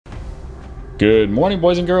Good morning,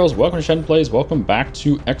 boys and girls. Welcome to Shen Plays. Welcome back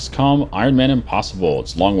to XCOM Ironman Impossible.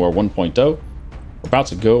 It's Long War 1.0. We're about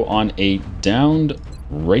to go on a downed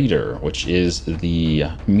raider, which is the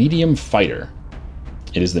medium fighter.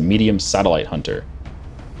 It is the medium satellite hunter.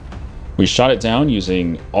 We shot it down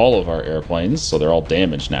using all of our airplanes, so they're all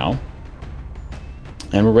damaged now.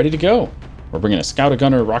 And we're ready to go. We're bringing a scout, a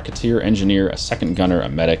gunner, rocketeer, engineer, a second gunner, a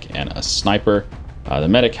medic, and a sniper. The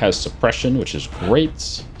medic has suppression, which is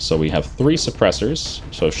great. So we have 3 suppressors.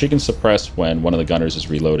 So she can suppress when one of the gunners is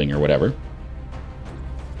reloading or whatever.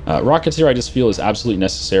 Rocketeer I just feel is absolutely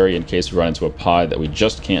necessary in case we run into a pod that we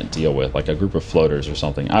just can't deal with, like a group of floaters or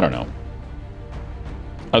something. I don't know.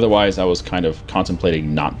 Otherwise, I was kind of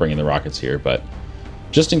contemplating not bringing the Rocketeer, but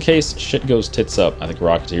just in case shit goes tits up, I think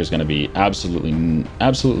Rocketeer is going to be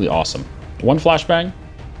absolutely awesome. 1 flashbang,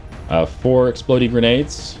 4 exploding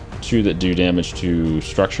grenades, 2 that do damage to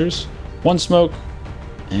structures, 1 smoke,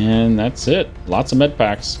 and that's it. Lots of med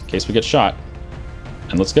packs in case we get shot.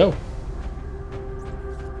 And let's go.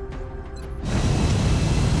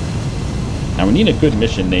 Now we need a good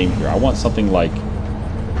mission name here. I want something like...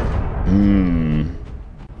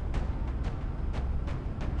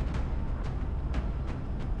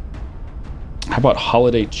 How about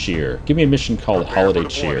Holiday Cheer? Give me a mission called Holiday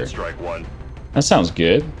Cheer. That sounds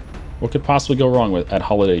good. What could possibly go wrong at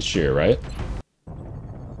Holiday Cheer, right?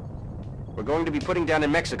 We're going to be putting down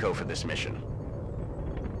in Mexico for this mission.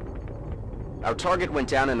 Our target went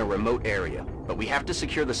down in a remote area, but we have to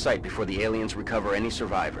secure the site before the aliens recover any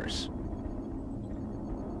survivors.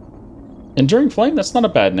 Enduring Flame? That's not a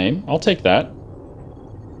bad name. I'll take that.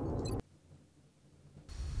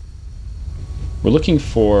 We're looking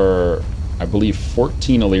for, I believe,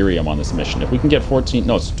 14 Illyrium on this mission. If we can get 14...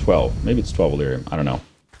 No, it's 12. Maybe it's 12 Illyrium. I don't know.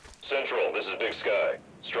 Central, this is Big Sky.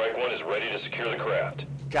 Strike 1 is ready to secure the craft.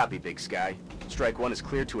 Copy, Big Sky. Strike 1 is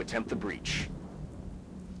clear to attempt the breach.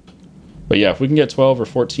 But yeah, if we can get 12 or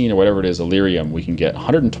 14 or whatever it is, Illyrium, we can get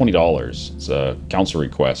 $120. It's a council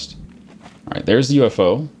request. All right, there's the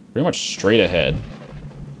UFO. Pretty much straight ahead.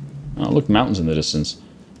 Oh, look, mountains in the distance.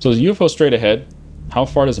 So the UFO straight ahead. How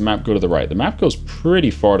far does the map go to the right? The map goes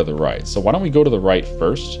pretty far to the right. So why don't we go to the right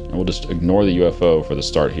first, and we'll just ignore the UFO for the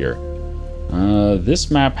start here.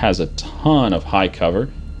 This map has a ton of high cover.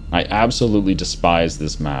 I absolutely despise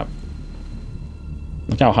this map.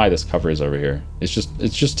 Look how high this cover is over here. It's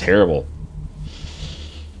just terrible.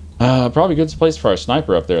 Probably a good place for our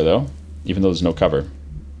sniper up there, though, even though there's no cover.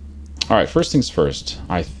 All right, first things first.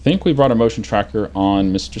 I think we brought a motion tracker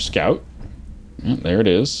on Mr. Scout. Yeah, there it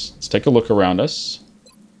is. Let's take a look around us.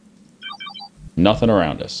 Nothing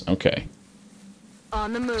around us. Okay.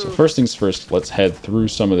 On the move. So first things first, let's head through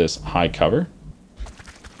some of this high cover.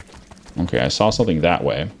 Okay, I saw something that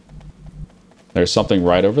way. There's something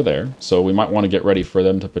right over there, so we might want to get ready for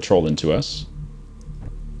them to patrol into us.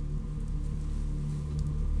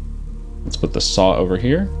 Let's put the saw over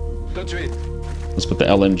here. Let's put the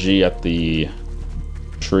LMG at the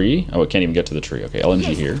tree. Oh, it can't even get to the tree. Okay,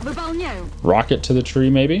 LMG here. Rocket to the tree,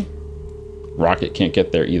 maybe? Rocket can't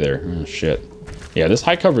get there either. Oh, shit. Yeah, this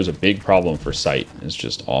high cover is a big problem for sight. It's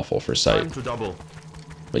just awful for sight.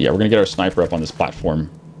 But yeah, we're going to get our sniper up on this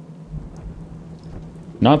platform.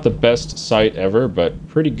 Not the best sight ever, but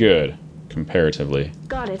pretty good, comparatively.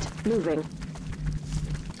 Got it. Moving.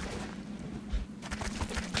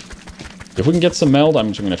 If we can get some meld, I'm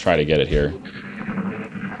just going to try to get it here.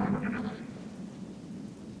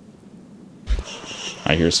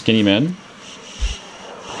 I hear skinny men.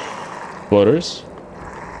 Floaters.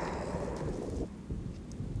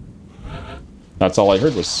 That's all I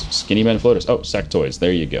heard was skinny men floaters. Oh, sectoids.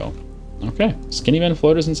 There you go. Okay. Skinny men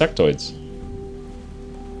floaters and sectoids.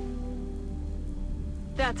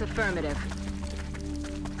 That's affirmative.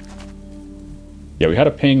 Yeah, we had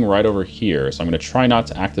a ping right over here, so I'm going to try not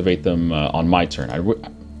to activate them on my turn. I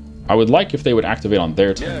would like if they would activate on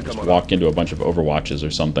their turn. Just walk into a bunch of overwatches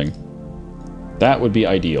or something. That would be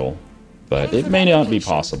ideal, but it may not be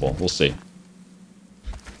possible. We'll see.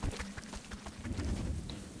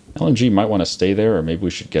 LMG might want to stay there, or maybe we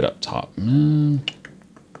should get up top.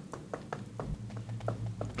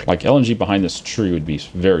 Like, LMG behind this tree would be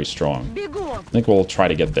very strong. I think we'll try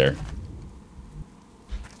to get there.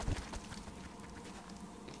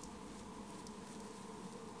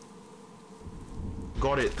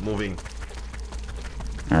 Got it, moving.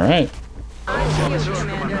 Alright.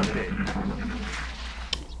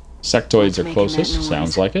 Sectoids are closest,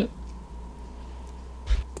 sounds like it.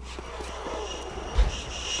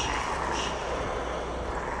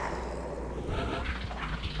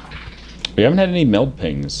 We haven't had any meld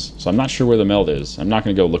pings, so I'm not sure where the meld is. I'm not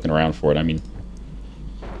going to go looking around for it. I mean,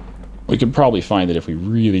 We could probably find it if we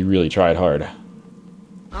really, really tried hard.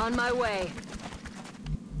 On my way.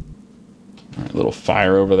 All right, little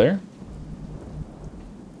fire over there.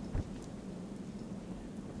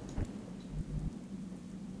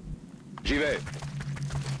 J'y vais.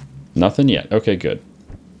 Nothing yet. Okay, good.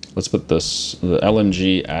 Let's put the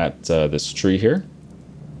LMG at this tree here.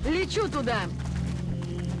 Lichu to them.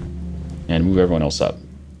 And move everyone else up.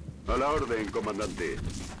 A la orden, comandante.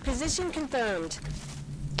 Position confirmed.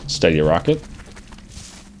 Steady rocket.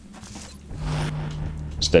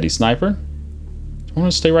 Steady sniper. I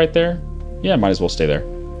want to stay right there. Yeah, might as well stay there.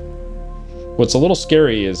 What's a little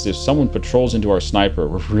scary is if someone patrols into our sniper,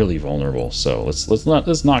 we're really vulnerable. So let's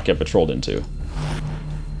not get patrolled into,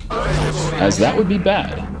 as that would be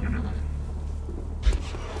bad.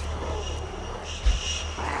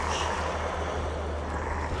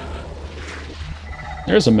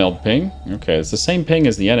 There's a meld ping. Okay, it's the same ping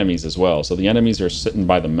as the enemies as well. So the enemies are sitting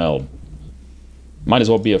by the meld. Might as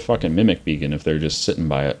well be a fucking mimic beacon if they're just sitting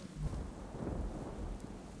by it.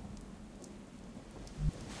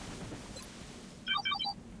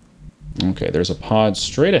 Okay, there's a pod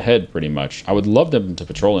straight ahead pretty much. I would love them to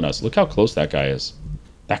patrolling us. Look how close that guy is.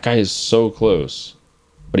 That guy is so close.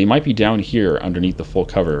 But he might be down here underneath the full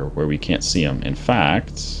cover where we can't see him. In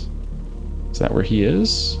fact, is that where he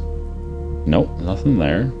is? Nope, nothing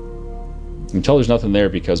there. You can tell there's nothing there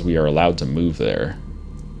because we are allowed to move there.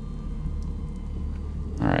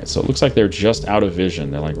 Alright, so it looks like they're just out of vision.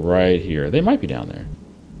 They're like right here. They might be down there.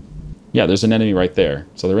 Yeah, there's an enemy right there.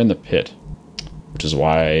 So they're in the pit, which is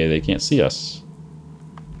why they can't see us.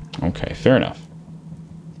 Okay, fair enough.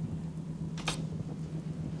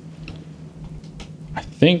 I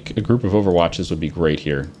think a group of Overwatches would be great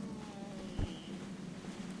here.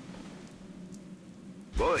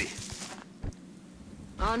 Boy.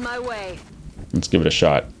 On my way. Let's give it a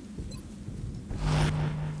shot.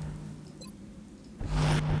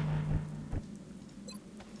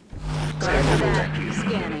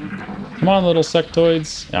 Scanning. Come on, little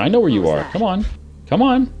sectoids. Yeah, I know where you are. Come on. Come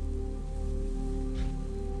on.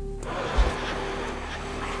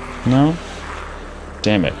 No?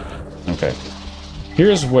 Damn it. Okay.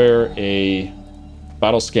 Here's where a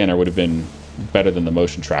battle scanner would have been better than the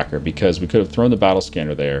motion tracker, because we could have thrown the battle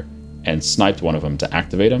scanner there and sniped one of them to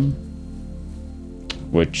activate him,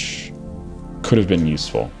 which could have been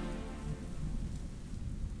useful.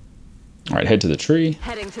 Alright, head to the tree.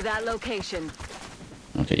 Heading to that location.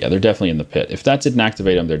 Okay, yeah, they're definitely in the pit. If that didn't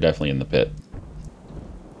activate them, they're definitely in the pit.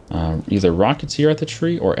 Either rockets here at the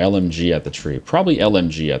tree or LMG at the tree. Probably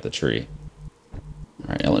LMG at the tree.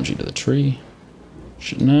 Alright, LMG to the tree.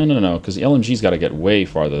 No, because the LMG's got to get way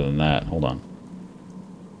farther than that. Hold on.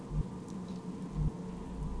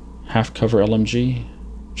 Half cover LMG?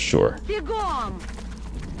 Sure.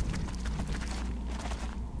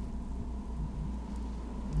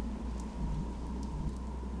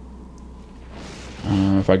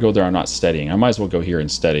 If I go there, I'm not steadying. I might as well go here and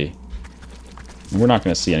steady. We're not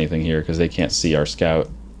going to see anything here because they can't see our scout.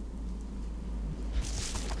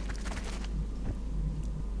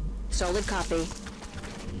 Solid copy.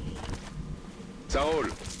 Saul.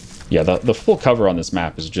 Yeah, the full cover on this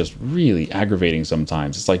map is just really aggravating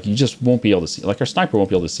sometimes. It's like you just won't be able to see... Like, our sniper won't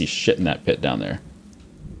be able to see shit in that pit down there.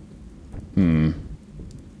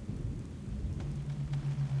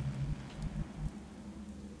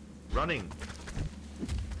 Running.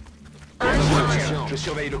 Je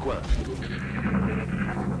surveille le coin.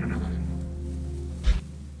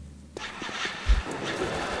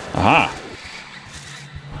 Aha!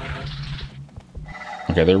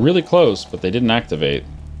 Okay, they're really close, but they didn't activate.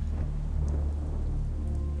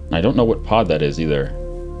 I don't know what pod that is either.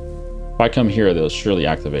 If I come here, they'll surely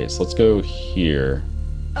activate. So let's go here.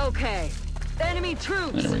 Okay. Enemy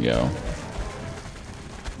troops. There we go.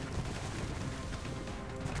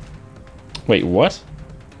 Wait, what?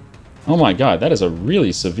 Oh my god, that is a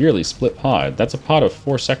really severely split pod. That's a pod of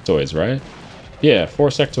 4 sectoids, right? Yeah, 4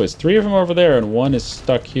 sectoids. 3 of them over there and 1 is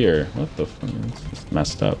stuck here. What the fuck? That's just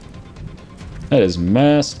messed up. That is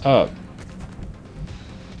messed up.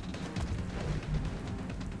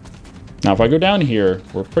 Now, if I go down here,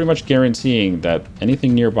 we're pretty much guaranteeing that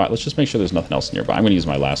anything nearby... Let's just make sure there's nothing else nearby. I'm going to use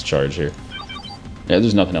my last charge here. Yeah,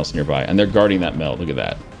 there's nothing else nearby. And they're guarding that meld. Look at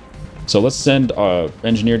that. So let's send an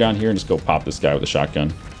engineer down here and just go pop this guy with a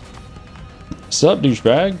shotgun. What's up,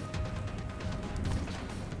 douchebag?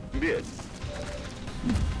 Bien.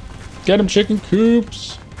 Get him, chicken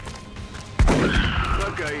coops!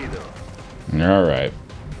 Ha caído. Alright.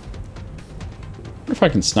 Wonder if I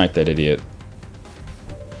can snipe that idiot.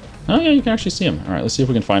 Oh yeah, you can actually see him. Alright, let's see if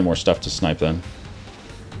we can find more stuff to snipe then.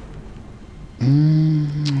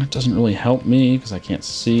 It doesn't really help me because I can't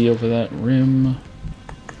see over that rim.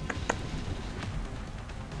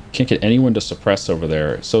 Can't get anyone to suppress over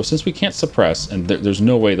there. So since we can't suppress, and there's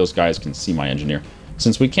no way those guys can see my engineer,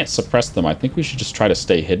 since we can't suppress them, I think we should just try to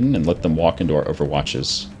stay hidden and let them walk into our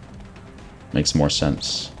overwatches. Makes more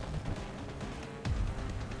sense.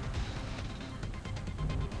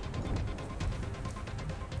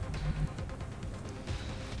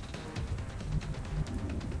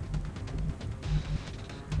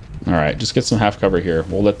 Alright, just get some half cover here.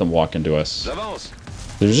 We'll let them walk into us.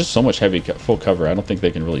 There's just so much heavy full cover. I don't think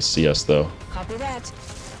they can really see us, though. Copy that.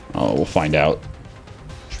 Oh, we'll find out.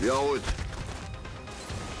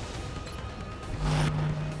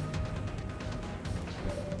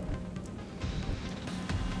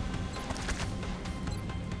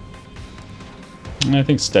 I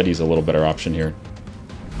think steady's a little better option here.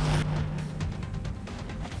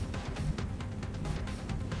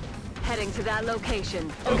 Heading to that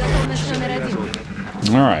location.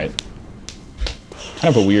 Alright.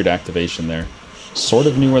 Kind of a weird activation there. Sort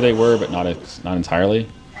of knew where they were, but not entirely.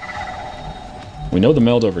 We know the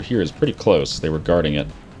meld over here is pretty close. They were guarding it.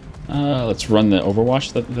 Let's run the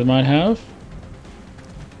overwatch that they might have.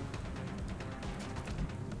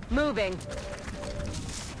 Moving.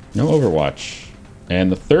 No overwatch.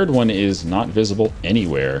 And the third one is not visible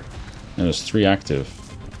anywhere. And there's 3 active.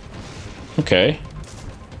 Okay.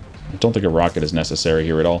 I don't think a rocket is necessary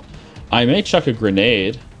here at all. I may chuck a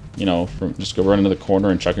grenade, you know, just go run into the corner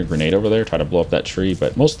and chuck a grenade over there, try to blow up that tree,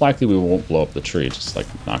 but most likely we won't blow up the tree, just like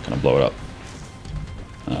not gonna blow it up.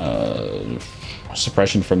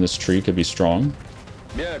 Suppression from this tree could be strong.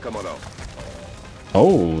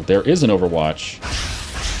 Oh, there is an overwatch.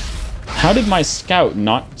 How did my scout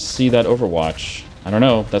not see that overwatch? I don't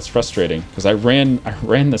know, that's frustrating, because I ran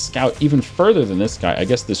the scout even further than this guy. I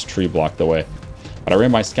guess this tree blocked the way. But I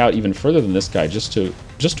ran my scout even further than this guy just to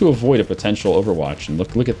avoid a potential overwatch. And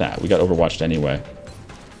look at that. We got overwatched anyway.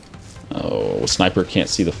 Oh, sniper can't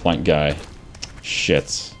see the flank guy.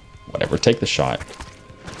 Shit. Whatever, take the shot.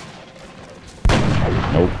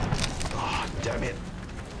 Nope. Oh, damn it.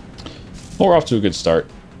 Well, we're off to a good start.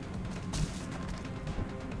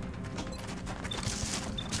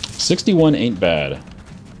 61 ain't bad.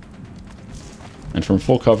 And from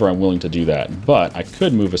full cover, I'm willing to do that. But I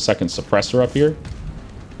could move a second suppressor up here.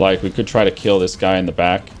 Like, we could try to kill this guy in the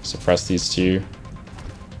back. Suppress these 2.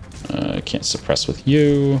 I can't suppress with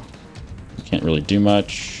you. Can't really do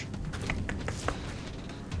much.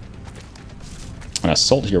 An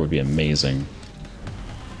assault here would be amazing.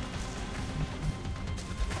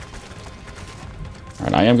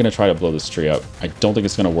 Alright, I am going to try to blow this tree up. I don't think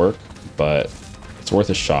it's going to work, but it's worth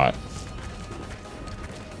a shot.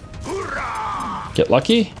 Get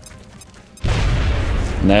lucky?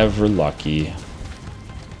 Never lucky.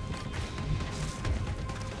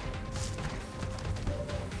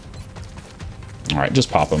 Alright,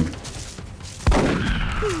 just pop him.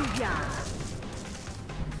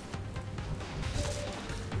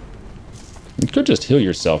 You could just heal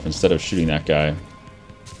yourself instead of shooting that guy.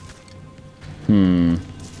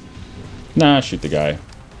 Nah, shoot the guy.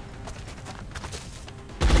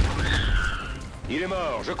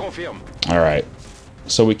 Alright.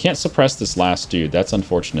 So we can't suppress this last dude. That's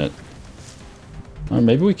unfortunate. Or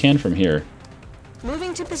maybe we can from here.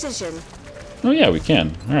 Moving to position. Oh yeah, we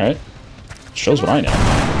can. Alright. Shows what I know.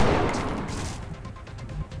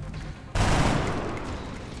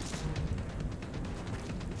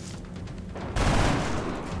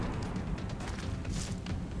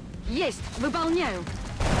 Yes, wypełnię.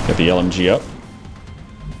 Get the LMG up.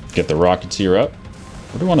 Get the Rocketeer up.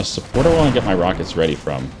 Where do I want to get my rockets ready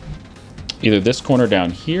from? Either this corner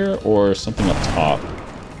down here or something up top.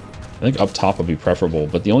 I think up top would be preferable,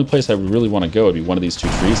 but the only place I would really want to go would be one of these 2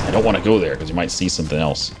 trees. I don't want to go there because you might see something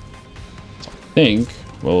else. So I think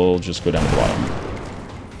we'll just go down to the bottom.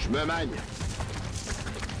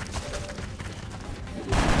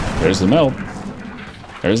 There's the meld.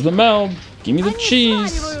 There's the meld. Give me the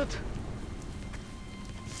cheese.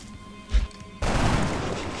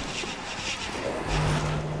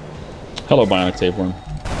 Hello, Bionic Tapeworm.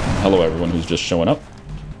 Hello, everyone who's just showing up.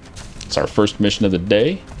 It's our first mission of the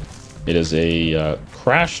day. It is a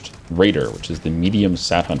crashed Raider, which is the medium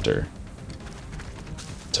Sat Hunter.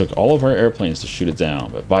 Took all of our airplanes to shoot it down,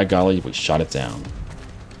 but by golly, we shot it down.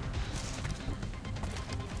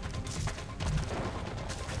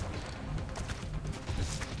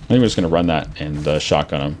 I think we're just going to run that and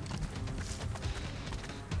shotgun him.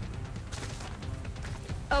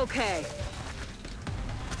 Okay.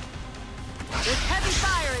 There's heavy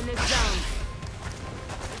fire in this zone.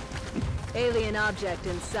 Alien object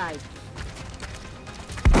in sight.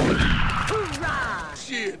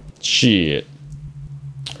 Hoorah! Shit.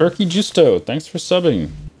 Urky Justo, thanks for subbing.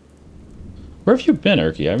 Where have you been,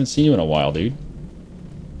 Urky? I haven't seen you in a while, dude.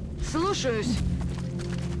 Solutions.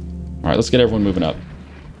 Alright, let's get everyone moving up.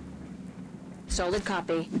 Solid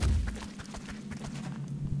copy.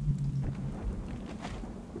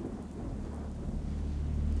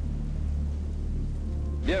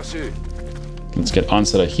 Merci. Let's get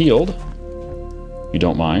Onseta healed. You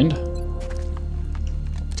don't mind.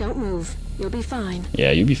 Don't move. You'll be fine.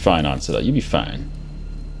 Yeah, you'll be fine, Onseta. You'll be fine.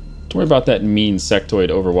 Don't worry about that mean sectoid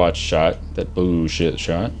Overwatch shot. That bullshit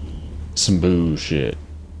shot. Some bullshit.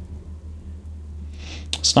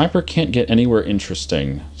 Sniper can't get anywhere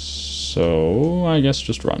interesting. So, I guess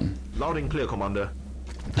just run. Loud and clear, Commander.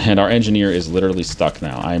 And our engineer is literally stuck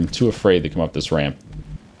now. I'm too afraid to come up this ramp.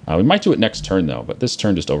 We might do it next turn, though, but this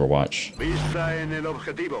turn just Overwatch. Vista en el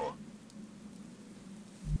objetivo.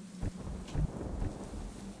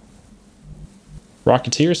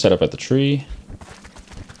 Rocketeer set up at the tree.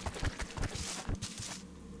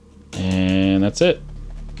 And that's it.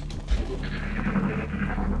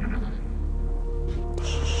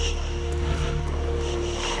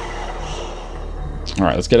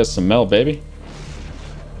 Alright, let's get us some meld, baby.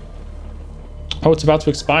 Oh, it's about to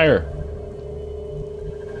expire.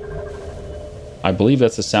 I believe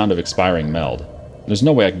that's the sound of expiring meld. There's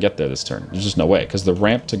no way I can get there this turn. There's just no way, because the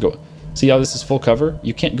ramp to go... See how this is full cover?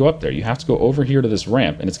 You can't go up there. You have to go over here to this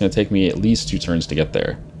ramp, and it's going to take me at least 2 turns to get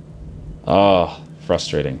there. Oh,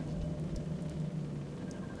 frustrating.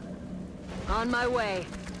 On my way.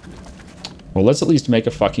 Well, let's at least make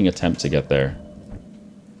a fucking attempt to get there.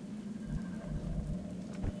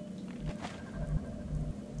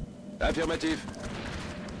 Affirmative.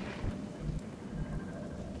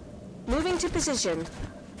 Moving to position.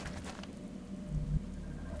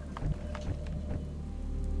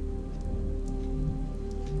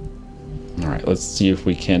 Alright, let's see if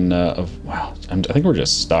we can... wow, I think we're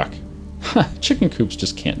just stuck. Chicken coops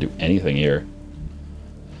just can't do anything here.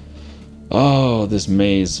 Oh, this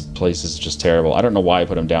maze place is just terrible. I don't know why I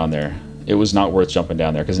put him down there. It was not worth jumping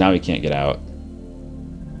down there, because now he can't get out.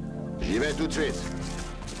 J'y vais tout de suite.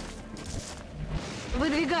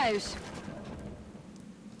 With you goes.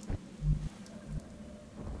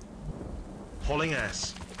 Hauling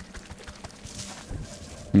ass.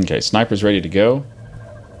 Okay, sniper's ready to go.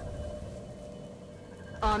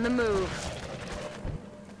 On the move.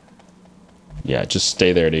 Yeah, just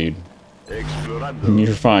stay there, dude. Explorando.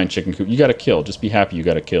 You're fine, chicken coop. You got a kill. Just be happy you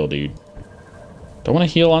got a kill, dude. Do I want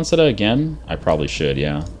to heal Onseta again? I probably should,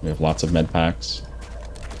 yeah. We have lots of med packs.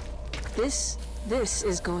 This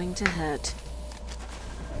is going to hurt.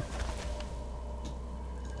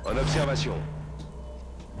 En observation.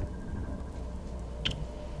 Do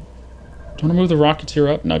you want to move the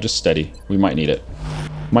Rocketeer up? No, just steady. We might need it.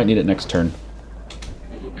 Might need it next turn.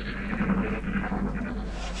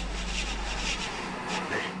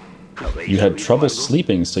 You had trouble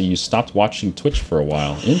sleeping, so you stopped watching Twitch for a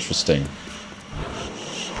while. Interesting.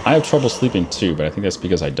 I have trouble sleeping too, but I think that's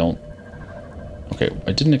because I don't... Okay,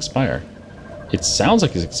 it didn't expire. It sounds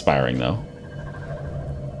like it's expiring, though.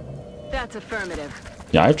 That's affirmative.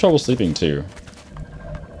 Yeah, I have trouble sleeping too.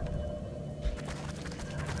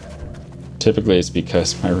 Typically, it's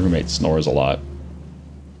because my roommate snores a lot.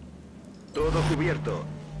 Todo cubierto.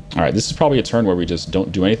 Alright, this is probably a turn where we just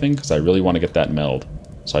don't do anything, because I really want to get that meld.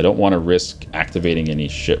 So I don't want to risk activating any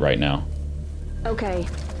shit right now. Okay.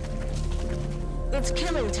 It's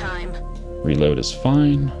killing time. Reload is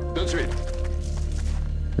fine. Tout de suite.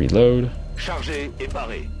 Reload. Chargé et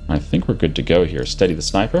paré. I think we're good to go here. Steady the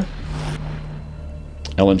sniper.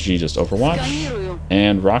 LMG just Overwatch. Shenryyr.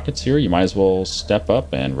 And Rocketeer, you might as well step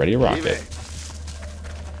up and ready to rock J'y it. vais.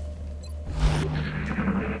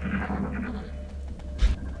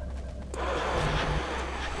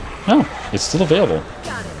 Oh, it's still available.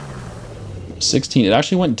 Got it. 16. It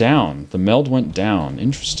actually went down. The meld went down.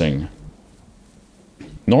 Interesting.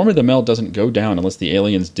 Normally the meld doesn't go down unless the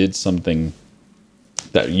aliens did something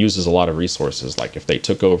that uses a lot of resources. Like if they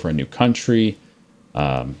took over a new country,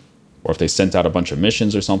 or if they sent out a bunch of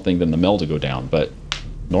missions or something, then the meld would go down. But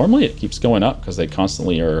normally it keeps going up because they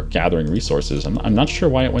constantly are gathering resources. I'm not sure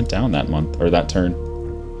why it went down that month, or that turn.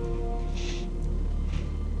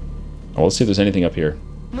 Oh, let's see if there's anything up here.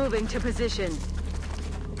 Moving to position.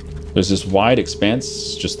 There's this wide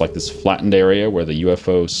expanse, just like this flattened area where the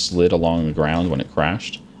UFO slid along the ground when it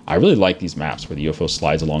crashed. I really like these maps where the UFO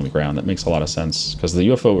slides along the ground. That makes a lot of sense, because the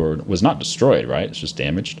UFO was not destroyed, right? It's just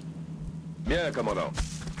damaged. Bien, commandant.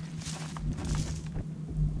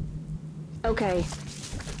 Okay.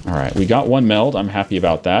 Alright, we got one meld. I'm happy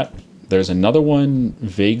about that. There's another one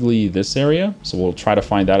vaguely this area, so we'll try to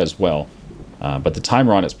find that as well. But the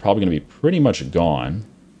timer on it's probably going to be pretty much gone.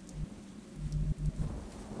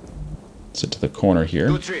 Sit to the corner here.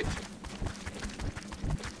 Good treat.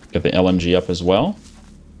 Get the LMG up as well.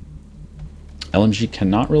 LMG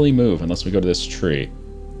cannot really move unless we go to this tree.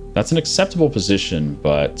 That's an acceptable position,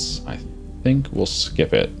 but I think we'll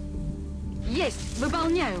skip it. Yes,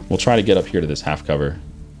 We'll try to get up here to this half cover.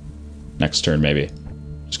 Next turn, maybe.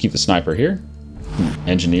 Just keep the sniper here.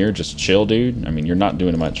 Engineer, just chill, dude. I mean, you're not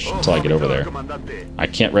doing much until I get over there. I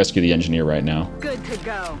can't rescue the engineer right now. good to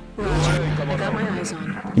go. Roger. I got my eyes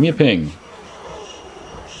on. Give me a ping.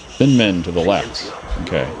 Thin men to the left.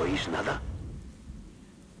 Okay.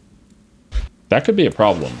 That could be a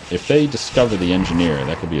problem. If they discover the engineer,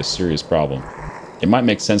 that could be a serious problem. It might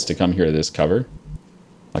make sense to come here to this cover.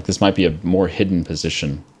 Like, this might be a more hidden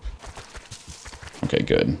position. Okay,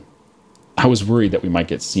 good. I was worried that we might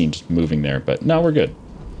get seen just moving there, but no, we're good.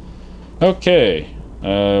 Okay.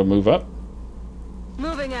 Move up.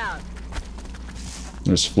 Moving out.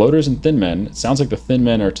 There's floaters and thin men. It sounds like the thin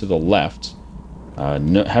men are to the left.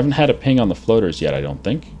 No, haven't had a ping on the floaters yet, I don't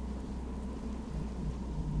think.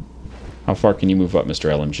 How far can you move up, Mr.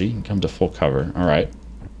 LMG? Come to full cover. All right.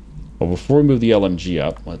 Well, before we move the LMG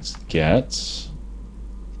up, let's get...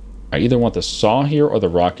 I either want the saw here or the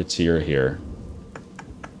rocketeer here.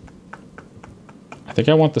 I think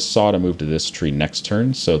I want the saw to move to this tree next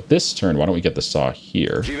turn. So this turn, why don't we get the saw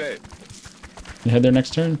here? You head there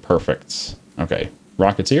next turn? Perfect. Okay.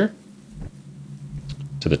 Rocketeer.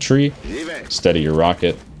 To the tree. Steady your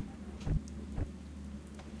rocket.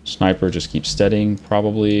 Sniper, just keep steadying,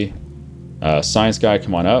 probably. Science guy,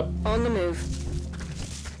 come on up. On the move.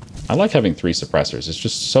 I like having 3 suppressors. It's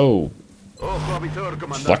just so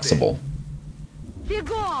flexible.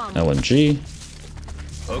 LMG.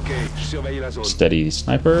 Steady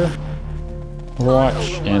sniper.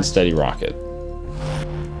 Overwatch. And steady rocket.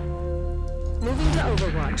 Moving to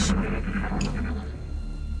Overwatch.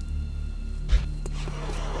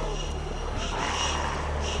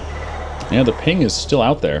 Yeah, the ping is still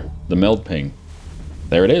out there. The meld ping.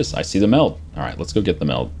 There it is. I see the meld. All right, let's go get the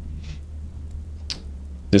meld.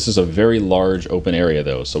 This is a very large open area,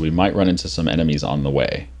 though, so we might run into some enemies on the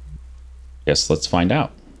way. Yes, let's find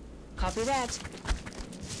out. Copy that.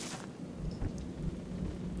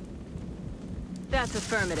 That's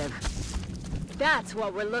affirmative. That's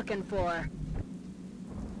what we're looking for.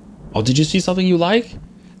 Oh, did you see something you like?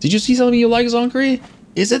 Did you see something you like, Zonkri?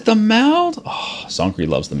 Is it the meld? Oh, Zonkri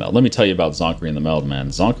loves the meld. Let me tell you about Zonkri and the meld, man.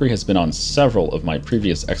 Zonkri has been on several of my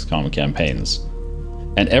previous XCOM campaigns.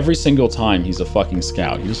 And every single time he's a fucking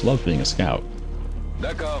scout. He just loves being a scout.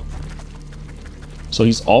 So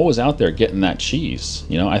he's always out there getting that cheese.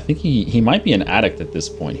 You know, I think he might be an addict at this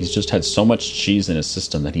point. He's just had so much cheese in his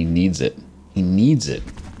system that he needs it. He needs it,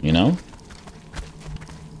 you know?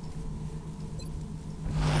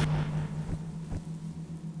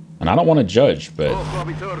 And I don't want to judge, but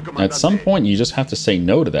at some point you just have to say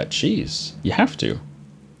no to that cheese. You have to.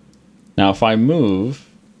 Now, if I move,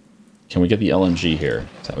 can we get the LMG here?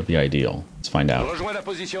 That would be ideal. Let's find out.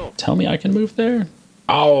 Tell me I can move there?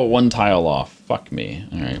 Oh, 1 tile off. Fuck me.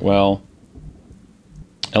 All right, well,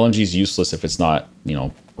 LMG's useless if it's not, you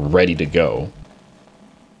know, ready to go.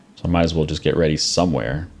 So I might as well just get ready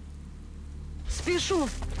somewhere. Special.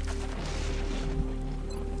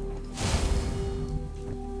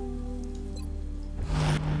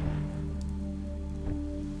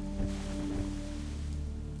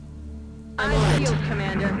 I'm on field,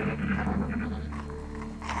 Commander.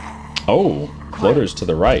 Oh, floaters to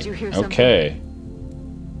the right. Okay.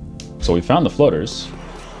 So we found the floaters.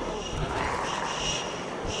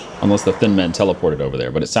 Unless the thin men teleported over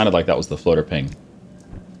there, but it sounded like that was the floater ping.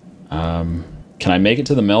 Can I make it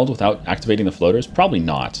to the meld without activating the floaters? Probably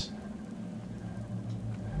not.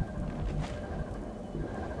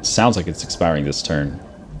 Sounds like it's expiring this turn.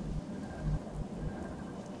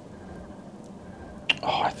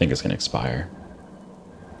 Oh, I think it's going to expire.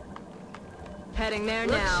 Heading there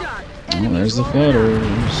now. Oh, there's the floaters.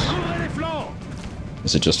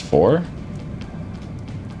 Is it just 4?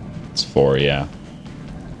 It's 4, yeah.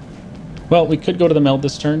 Well, we could go to the meld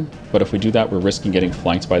this turn, but if we do that, we're risking getting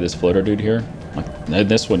flanked by this floater dude here. And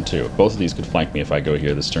this one too. Both of these could flank me if I go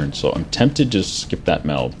here this turn, so I'm tempted to just skip that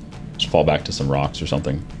meld. Just fall back to some rocks or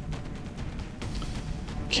something.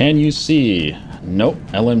 Can you see? Nope,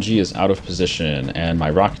 LMG is out of position, and my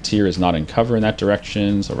Rocketeer is not in cover in that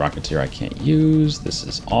direction, so Rocketeer I can't use. This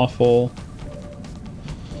is awful.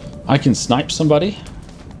 I can snipe somebody.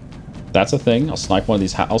 That's a thing. I'll snipe one of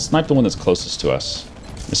these. I'll snipe the one that's closest to us.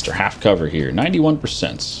 Mr. Half Cover here,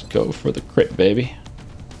 91%. Go for the crit, baby.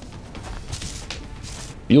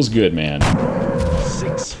 Feels good, man.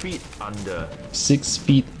 6 feet under. 6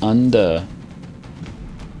 feet under.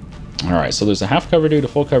 Alright, so there's a half cover dude, a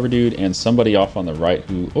full cover dude, and somebody off on the right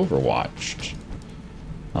who overwatched.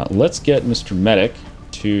 Let's get Mr. Medic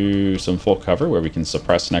to some full cover where we can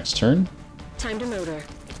suppress next turn. Time to motor.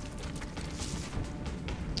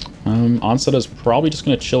 Onset is probably just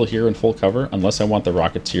going to chill here in full cover unless I want the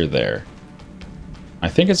Rocketeer there. I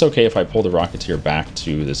think it's okay if I pull the Rocketeer back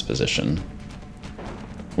to this position.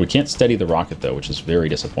 We can't steady the rocket though, which is very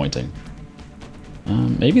disappointing.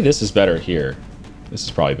 Maybe this is better here. This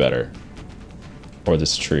is probably better. Or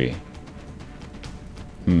this tree.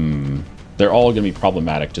 They're all going to be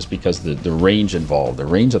problematic just because the range involved. The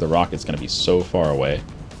range of the rocket's going to be so far away.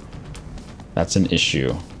 That's an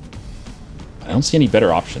issue. I don't see any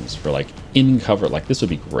better options for like in cover. Like this would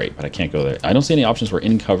be great, but I can't go there. I don't see any options where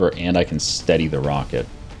in cover and I can steady the rocket.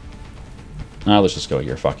 Let's just go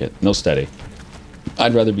here. Fuck it. No steady.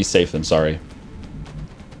 I'd rather be safe than sorry.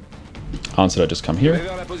 Onset, I just come here.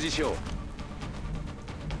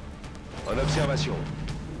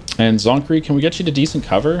 And Zonkri, can we get you to decent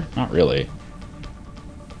cover? Not really.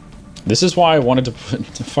 This is why I wanted to put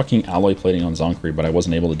fucking alloy plating on Zonkri, but I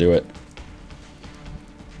wasn't able to do it.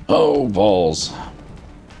 Oh, balls.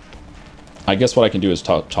 I guess what I can do is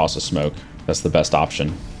toss a smoke. That's the best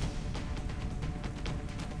option.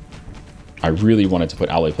 I really wanted to put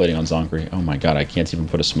alloy plating on Zonkri. Oh my god, I can't even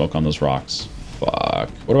put a smoke on those rocks. Fuck.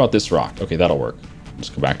 What about this rock? Okay, that'll work. Let's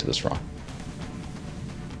go back to this rock.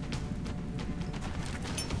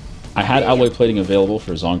 I had alloy plating available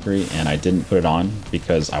for Zonkri, and I didn't put it on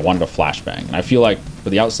because I wanted a flashbang. And I feel like for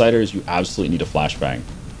the outsiders, you absolutely need a flashbang.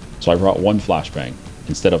 So I brought one flashbang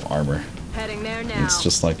instead of armor. Heading there now. It's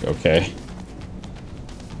just like, okay.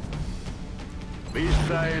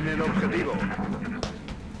 Vista en el objetivo.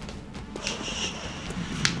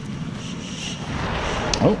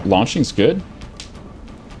 Oh, launching's good.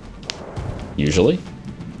 Usually.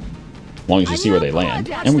 As long as you see where they land.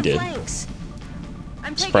 And we did.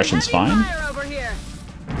 Suppression's fine.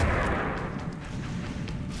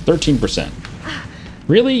 13%.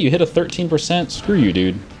 Really? You hit a 13%? Screw you,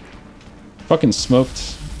 dude. Fucking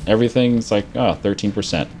smoked everything. It's like, oh,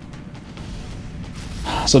 13%.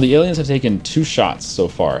 So the aliens have taken 2 shots so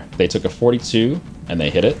far. They took a 42 and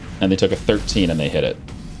they hit it, and they took a 13 and they hit it.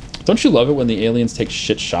 Don't you love it when the aliens take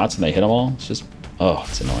shit shots and they hit them all? It's just, oh,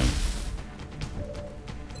 it's annoying.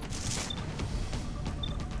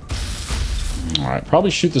 Alright,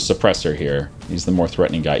 probably shoot the suppressor here. He's the more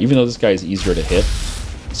threatening guy. Even though this guy is easier to hit,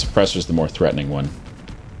 the suppressor's the more threatening one.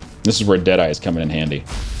 This is where Deadeye is coming in handy.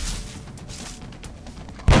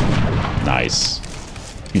 Nice.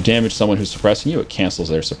 If you damage someone who's suppressing you, it cancels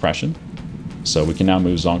their suppression. So we can now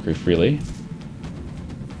move Zonkri freely.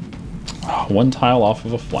 Oh, 1 tile off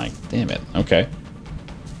of a flank. Damn it. Okay.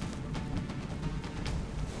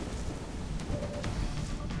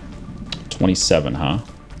 $27, huh?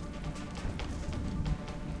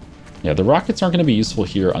 Yeah, the rockets aren't going to be useful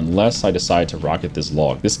here unless I decide to rocket this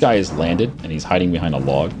log. This guy is landed, and he's hiding behind a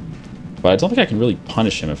log. But I don't think I can really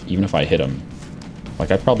punish him even if I hit him. Like,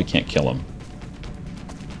 I probably can't kill him.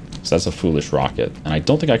 So that's a foolish rocket. And I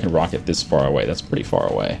don't think I can rocket this far away. That's pretty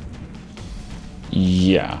far away.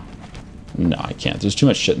 Yeah. No, I can't. There's too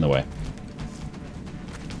much shit in the way.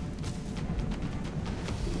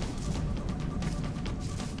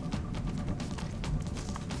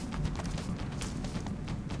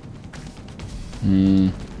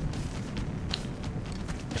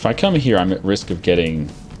 If I come here, I'm at risk of getting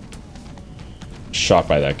shot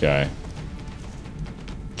by that guy.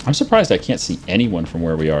 I'm surprised I can't see anyone from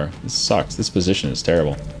where we are. This sucks. This position is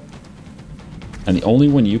terrible. And the only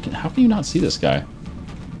one you can... How can you not see this guy?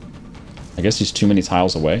 I guess he's too many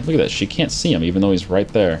tiles away. Look at that. She can't see him even though he's right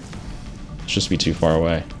there. It's just be too far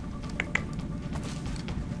away.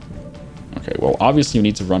 Okay, well, obviously you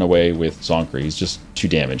need to run away with Zonkri. He's just too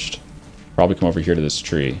damaged. Probably come over here to this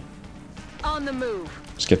tree. On the move.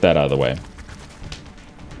 Just get that out of the way.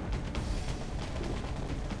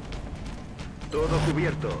 Todo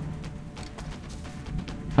cubierto.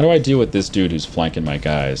 How do I deal with this dude who's flanking my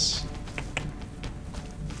guys?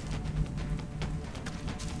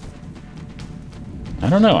 I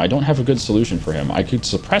don't know. I don't have a good solution for him. I could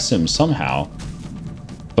suppress him somehow,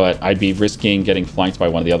 but I'd be risking getting flanked by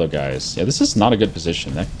one of the other guys. Yeah, this is not a good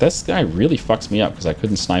position. This guy really fucks me up because I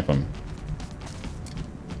couldn't snipe him.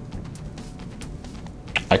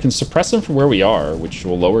 I can suppress him from where we are, which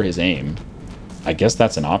will lower his aim. I guess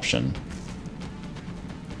that's an option.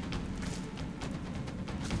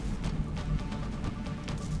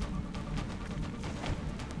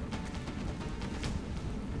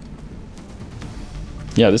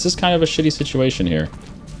 Yeah, this is kind of a shitty situation here.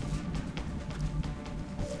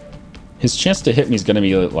 His chance to hit me is going to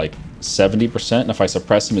be like 70%, and if I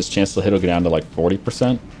suppress him, his chance to hit will go down to like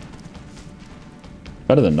 40%.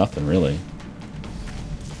 Better than nothing, really.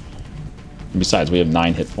 And besides, we have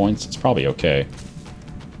 9 hit points. It's probably okay.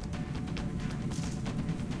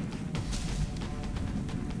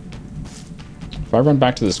 If I run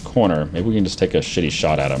back to this corner, maybe we can just take a shitty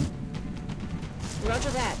shot at him. Roger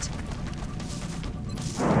that.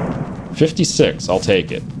 56, I'll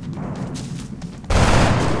take it.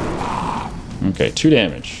 Okay, 2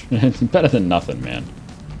 damage. Better than nothing, man.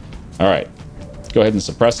 Alright. Let's go ahead and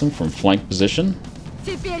suppress him from flank position.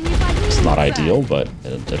 It's not ideal, but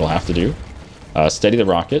it'll have to do. Steady the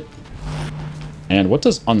rocket. And what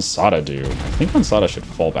does Unsada do? I think Unsada should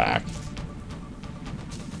fall back.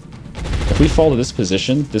 If we fall to this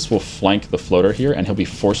position, this will flank the floater here, and he'll be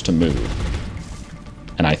forced to move.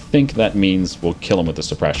 And I think that means we'll kill him with the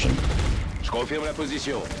suppression.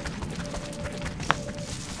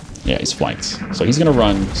 Yeah, he's flanked. So he's going to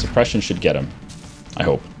run. Suppression should get him. I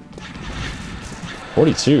hope.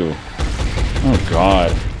 42. Oh,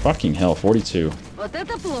 God. Fucking hell, 42.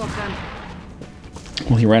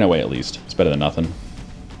 Well, he ran away at least. It's better than nothing.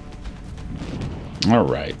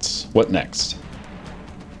 Alright. What next?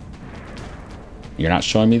 You're not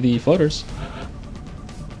showing me the floaters.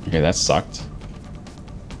 Okay, that sucked.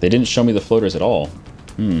 They didn't show me the floaters at all.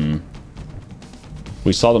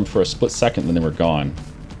 We saw them for a split second, then they were gone.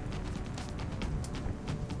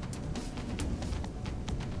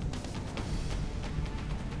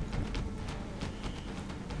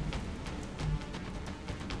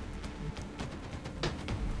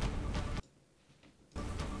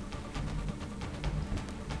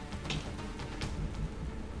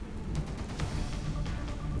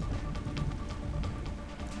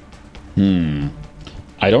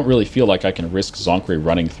 I don't really feel like I can risk Zonkri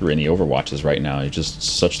running through any Overwatches right now. He's just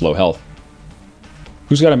such low health.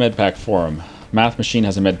 Who's got a med pack for him? Math Machine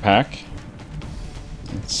has a med pack.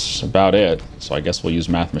 That's about it. So I guess we'll use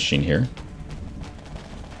Math Machine here.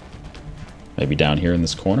 Maybe down here in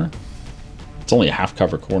this corner. It's only a half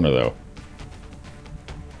cover corner though.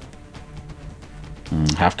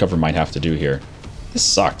 Half cover might have to do here. This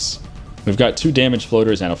sucks. We've got 2 damage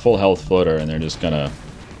floaters and a full health floater, and they're just gonna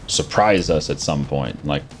surprise us at some point.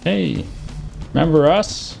 Like, hey, remember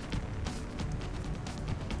us?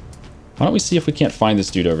 Why don't we see if we can't find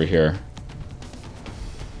this dude over here?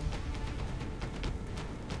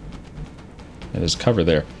 Yeah, there's cover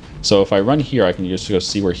there. So if I run here, I can just go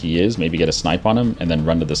see where he is, maybe get a snipe on him, and then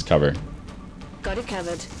run to this cover. Got it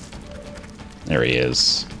covered. There he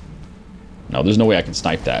is. No, there's no way I can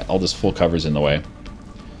snipe that. All this full cover's in the way.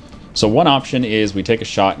 So one option is we take a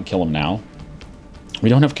shot and kill him now. We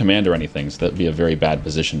don't have command or anything, so that'd be a very bad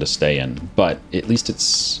position to stay in. But at least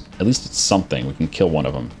it's something. We can kill one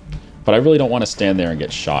of them. But I really don't want to stand there and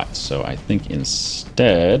get shot. So I think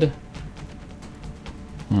instead,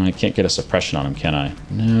 I can't get a suppression on him, can I?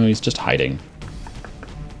 No, he's just hiding.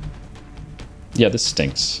 Yeah, this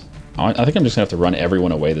stinks. I think I'm just gonna have to run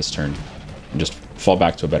everyone away this turn and just fall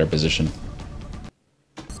back to a better position.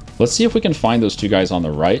 Let's see if we can find those 2 guys on the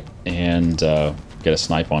right and get a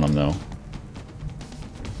snipe on them, though.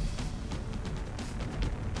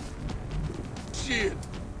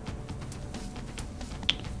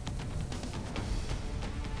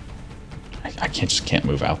 I just can't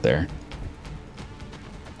move out there.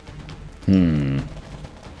 No,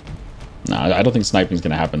 I don't think sniping is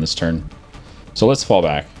going to happen this turn. So let's fall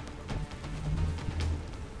back.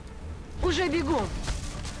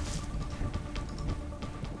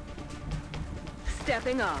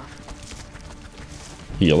 Stepping off.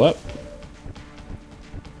 Heal up.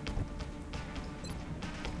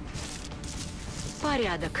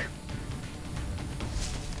 Порядок.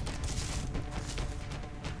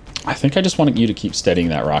 I think I just want you to keep steadying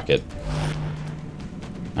that rocket.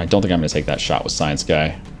 I don't think I'm going to take that shot with Science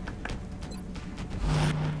Guy.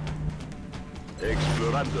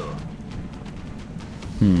 Explorando.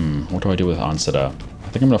 What do I do with Ansada? I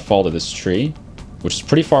think I'm going to fall to this tree, which is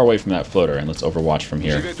pretty far away from that floater, and let's overwatch from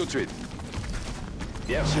here.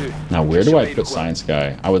 Now, where do I put Science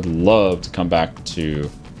Guy? I would love to come back to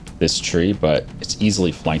this tree, but it's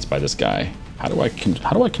easily flanked by this guy. How do I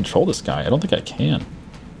control this guy? I don't think I can.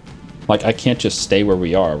 Like, I can't just stay where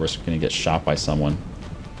we are. We're just going to get shot by someone.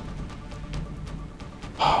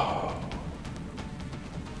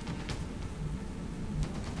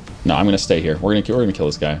 No, I'm going to stay here. We're going to kill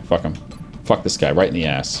this guy. Fuck him. Fuck this guy right in the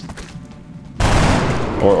ass.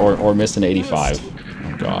 Or miss an 85.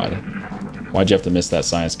 Oh, God. Why'd you have to miss that,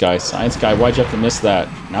 Science Guy? Science Guy, why'd you have to miss that?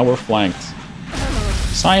 Now we're flanked.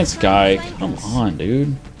 Science Guy, come on, dude.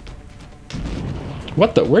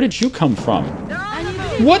 What the? Where did you come from?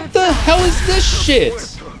 What the the hell is this shit?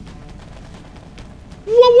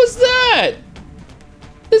 What was that?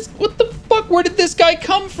 What the fuck? Where did this guy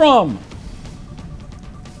come from?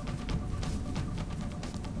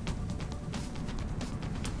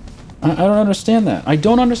 I don't understand that. I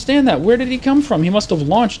don't understand that. Where did he come from? He must have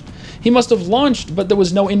launched. He must have launched, but there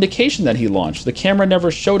was no indication that he launched. The camera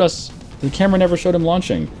never showed us. The camera never showed him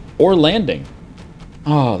launching or landing.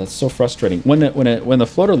 Oh, that's so frustrating. When the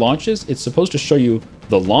floater launches, it's supposed to show you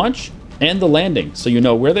the launch and the landing, so you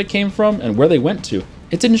know where they came from and where they went to.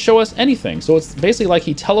 It didn't show us anything, so it's basically like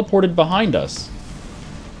he teleported behind us.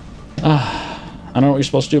 I don't know what you're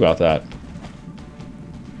supposed to do about that.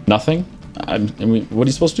 Nothing? I mean, what are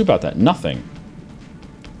you supposed to do about that? Nothing.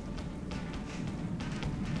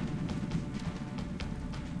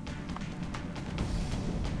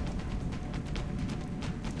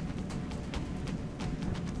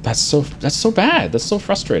 That's so bad. That's so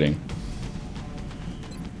frustrating.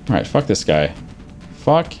 All right, fuck this guy.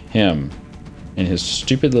 Fuck him and his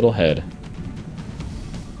stupid little head.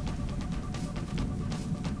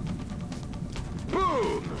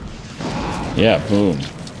 Boom! Yeah, boom.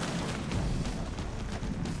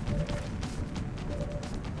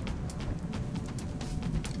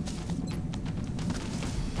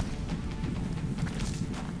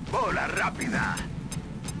 Bola rápida.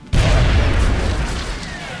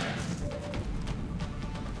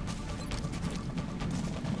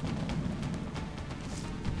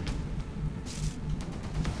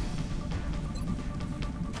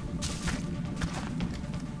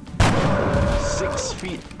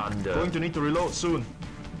 Under. Going to need to reload soon.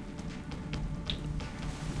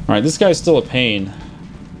 Alright, this guy's still a pain.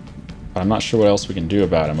 But I'm not sure what else we can do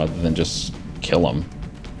about him other than just kill him.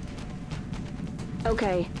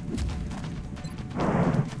 Okay.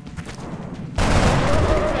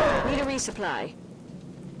 Need a resupply.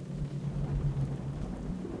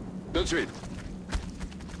 Tout de suite.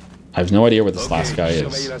 I have no idea where this last guy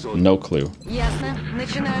is. No clue. Ясно.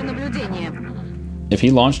 Начинаю наблюдение. If he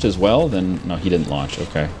launched as well, then... No, he didn't launch.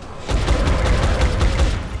 Okay.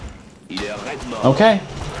 Okay.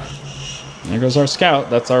 There goes our scout.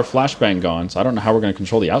 That's our flashbang gone. So I don't know how we're going to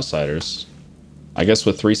control the outsiders. I guess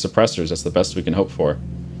with 3 suppressors, that's the best we can hope for.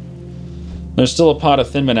 There's still a pot of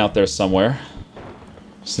Thin Men out there somewhere.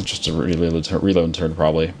 It's just a reload turn,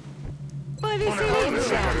 probably.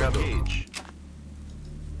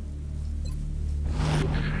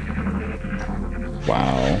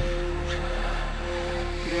 Wow.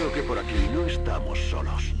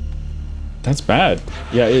 That's bad.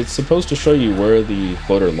 Yeah, it's supposed to show you where the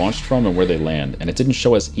floater launched from and where they land, and it didn't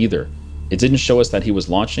show us either. It didn't show us that he was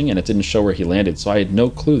launching, and it didn't show where he landed, so I had no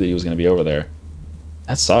clue that he was going to be over there.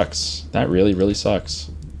 That sucks. That really, really sucks.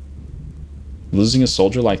 Losing a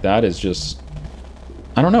soldier like that is just...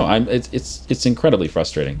 I don't know. It's incredibly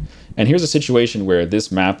frustrating. And here's a situation where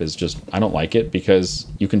this map is just... I don't like it, because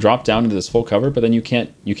you can drop down into this full cover, but then you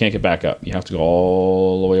can't get back up. You have to go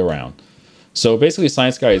all the way around. So basically,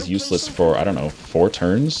 Science Guy is useless for, I don't know, 4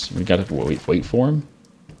 turns. We gotta wait for him.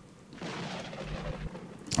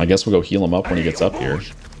 I guess we'll go heal him up when he gets up here.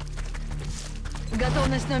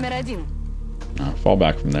 Fall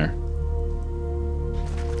back from there.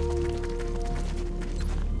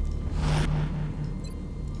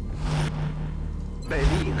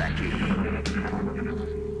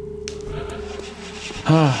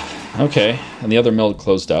 Okay, and the other mill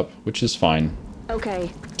closed up, which is fine.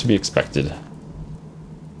 Okay. To be expected.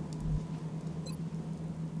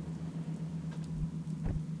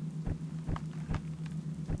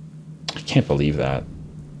 I can't believe that.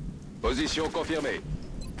 Position confirmée.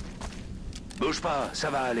 Bouge pas, ça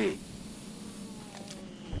va aller.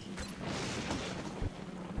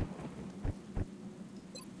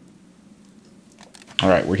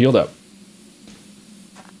 Alright, we're healed up.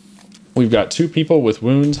 We've got 2 people with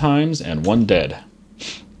wounds, Himes, and 1 dead.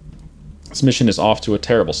 This mission is off to a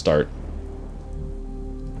terrible start.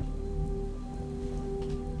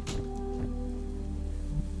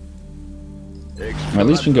 At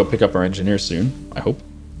least we can go pick up our engineer soon, I hope.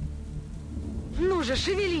 Ну же,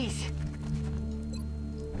 шевелись.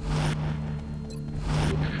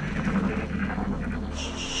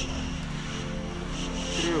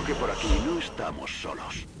 Creo que por aquí no estamos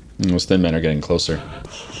solos. Those Thin Men are getting closer.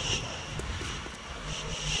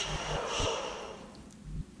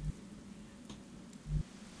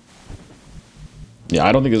 Yeah,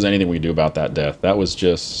 I don't think there's anything we can do about that death. That was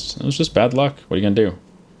just bad luck. What are you gonna do?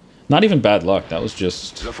 Not even bad luck. That was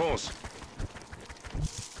just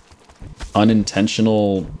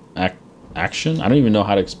unintentional action. I don't even know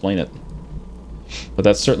how to explain it. But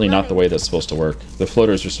that's certainly not the way that's supposed to work. The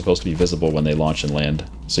floaters are supposed to be visible when they launch and land,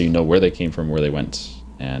 so you know where they came from, where they went,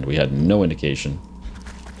 And we had no indication.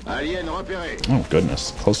 Alien repéré. Oh,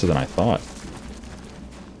 goodness. Closer than I thought.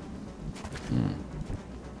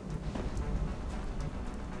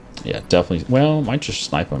 Yeah, definitely. Well, might just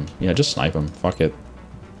snipe him. Yeah, just snipe him. Fuck it.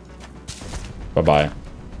 Bye-bye.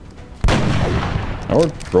 Or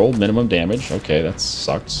roll minimum damage. Okay, that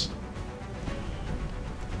sucks.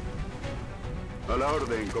 A la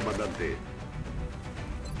orden, comandante.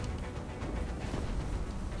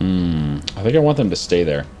 I think I want them to stay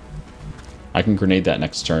there. I can grenade that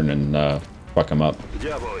next turn and fuck them up.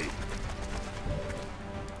 Ya voy.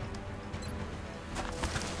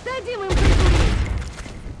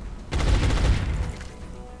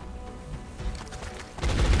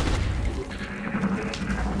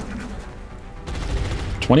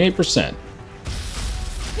 28%.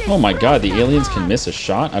 Oh my god, the aliens can miss a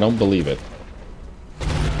shot? I don't believe it.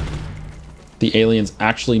 The aliens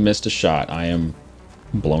actually missed a shot. I am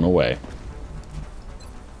blown away.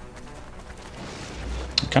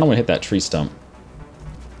 I kind of want to hit that tree stump.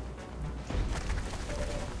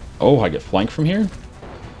 Oh, I get flank from here?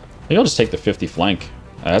 Maybe I'll just take the 50 flank.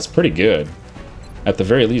 That's pretty good. At the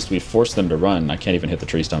very least, we forced them to run. I can't even hit the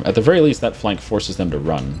tree stump. At the very least, that flank forces them to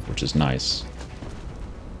run, which is nice.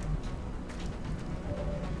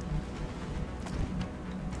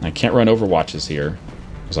 I can't run overwatches here,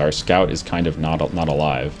 because our scout is kind of not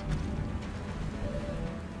alive.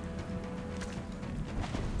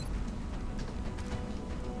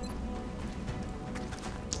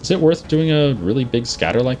 Is it worth doing a really big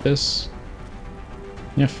scatter like this?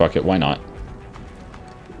 Yeah, fuck it, why not?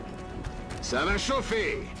 Ça va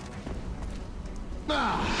chauffer.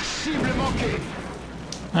 Ah, cible manquée.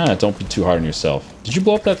 Ah, don't be too hard on yourself. Did you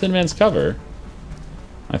blow up that Thin Man's cover?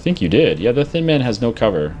 I think you did. Yeah, the Thin Man has no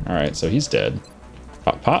cover. Alright, so he's dead.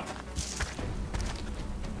 Pop, pop.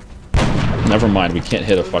 Never mind, we can't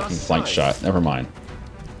hit a fucking flank shot. Never mind.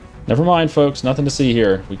 Never mind, folks. Nothing to see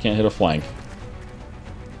here. We can't hit a flank.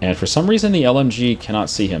 And for some reason, the LMG cannot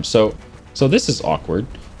see him. So this is awkward.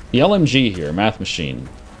 The LMG here, Math Machine,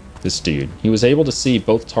 this dude, he was able to see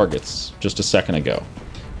both targets just a second ago.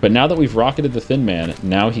 But now that we've rocketed the Thin Man,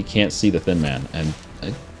 now he can't see the Thin Man. And,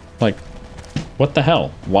 like, what the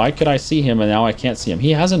hell? Why could I see him and now I can't see him? He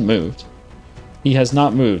hasn't moved. He has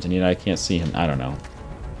not moved and yet I can't see him. I don't know.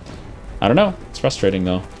 I don't know. It's frustrating,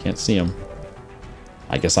 though. Can't see him.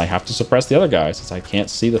 I guess I have to suppress the other guy since I can't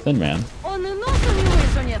see the Thin Man.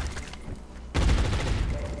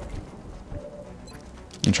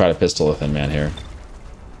 And try to pistol the Thin Man here.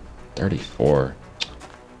 34.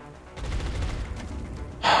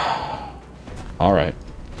 Alright.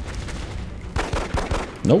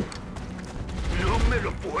 Nope. No me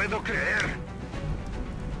lo puedo creer.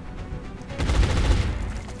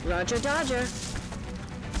 Roger, Dodger.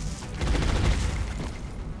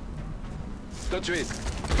 Tout de suite.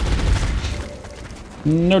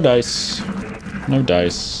 No dice. No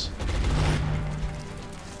dice.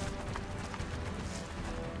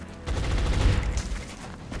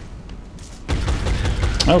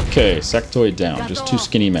 Okay, sectoid down. Just two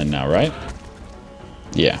skinny men now, right?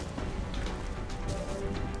 Yeah.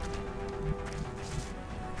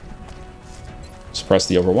 Suppress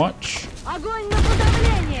the Overwatch. I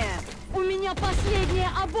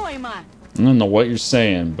don't know what you're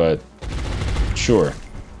saying, but sure.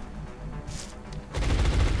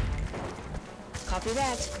 Copy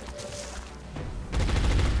that.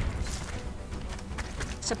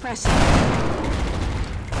 Suppress.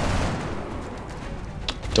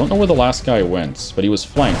 Don't know where the last guy went, but he was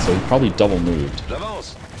flanked, so he probably double moved.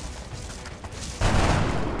 J'avance.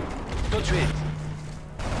 Tout de suite.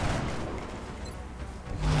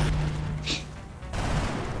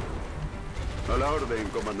 A la orden,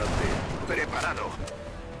 comandante. Preparado.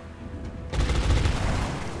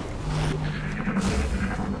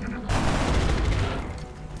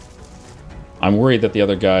 I'm worried that the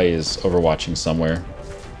other guy is overwatching somewhere.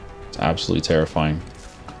 It's absolutely terrifying.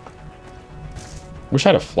 Wish I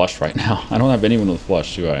had a flush right now. I don't have anyone with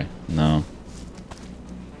flush, do I? No.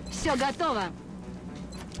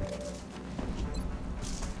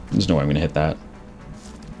 There's no way I'm gonna hit that.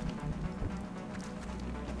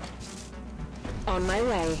 On my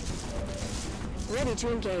way. Ready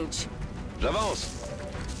to engage. J'avance.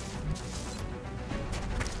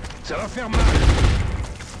 Ça va faire mal.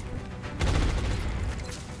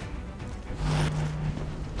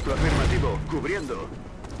 Afirmativo, cubriendo.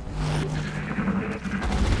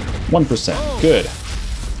 1%. Good.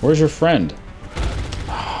 Where's your friend?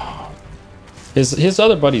 His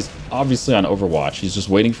other buddy's obviously on Overwatch. He's just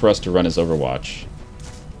waiting for us to run his Overwatch.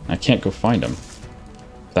 I can't go find him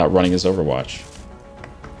without running his Overwatch.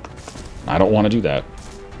 I don't want to do that.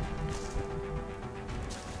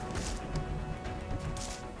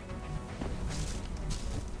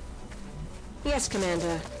 Yes,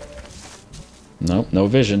 Commander. Nope, no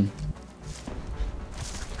vision.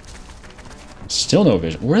 Still no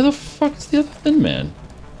vision. Where the fuck's the other thin man?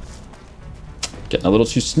 Getting a little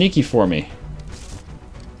too sneaky for me.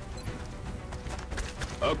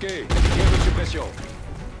 Ok, tire de suppression.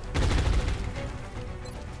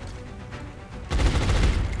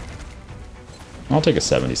 I'll take a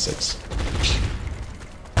 76.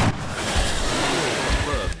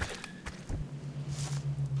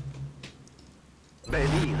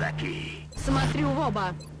 Venid aquí. Смотрю в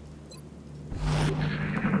оба.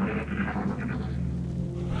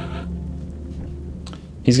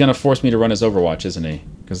 He's gonna force me to run his Overwatch, isn't he?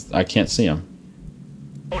 Because I can't see him.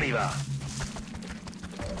 On y va.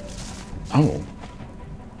 Oh.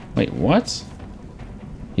 Wait, what?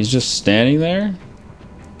 He's just standing there?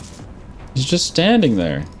 He's just standing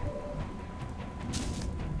there.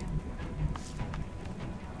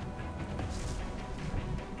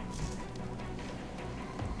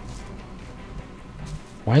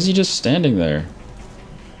 Why is he just standing there?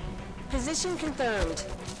 Position confirmed.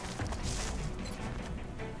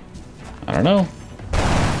 I don't know.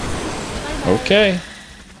 Okay.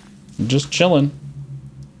 I'm just chilling.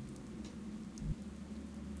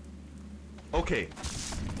 Okay,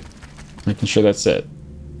 Making sure that's it.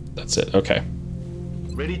 That's it. Okay.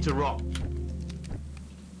 ready to rock.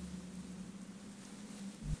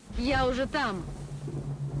 Я уже там.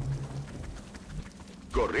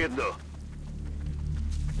 Corriendo.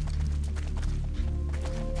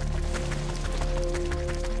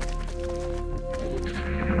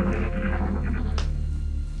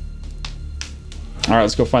 Alright,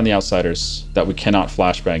 let's go find the outsiders that we cannot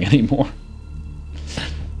flashbang anymore.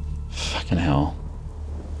 Fucking hell.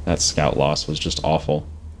 That scout loss was just awful.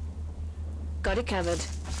 Got it covered.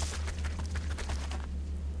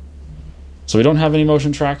 So we don't have any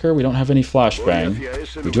motion tracker, we don't have any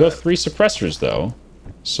flashbang. We do have 3 suppressors though.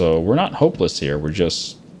 So we're not hopeless here, we're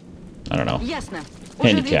just, I don't know, Ясно.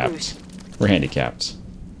 handicapped. We're handicapped.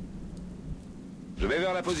 Je vais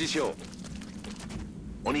vers la position.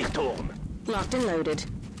 On y retourne. Locked and loaded.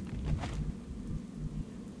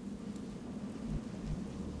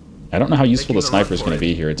 I don't know how useful the sniper is going to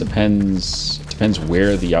be here. It depends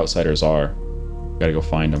where the outsiders are. Gotta go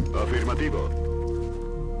find them. Affirmativo.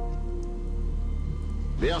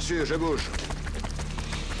 Bien sûr, je bouge.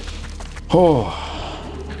 Oh.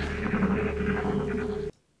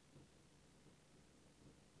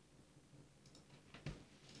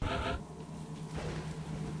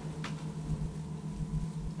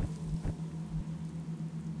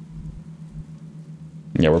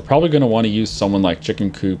 Yeah, we're probably going to want to use someone like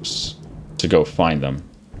Chicken Coops to go find them.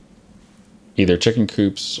 Either Chicken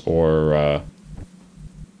Coops or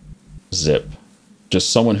Zip.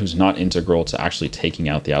 Just someone who's not integral to actually taking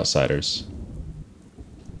out the outsiders.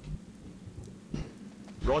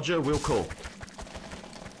 Roger, will call.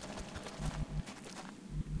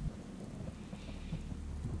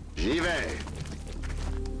 J'y vais.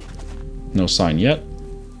 No sign yet.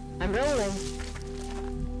 I'm rolling.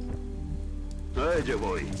 Ouais, je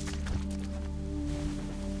voy.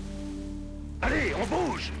 Allez, on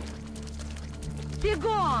bouge.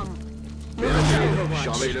 Бегом!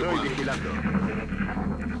 Surveille le coin.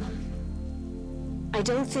 I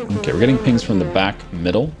don't think Okay, we're getting pings from the back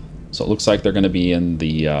middle. So it looks like they're going to be in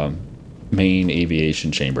the main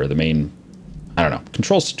aviation chamber. The main, I don't know,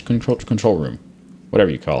 control room. Whatever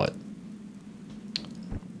you call it.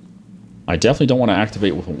 I definitely don't want to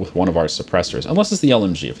activate with one of our suppressors, unless it's the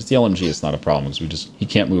LMG. If it's the LMG, it's not a problem because he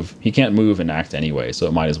can't move and act anyway, so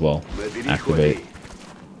it might as well activate.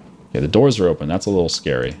 Okay, the doors are open. That's a little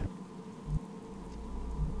scary.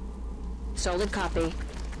 Solid copy.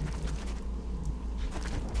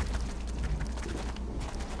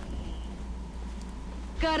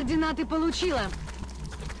 Координаты получила.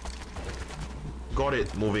 Got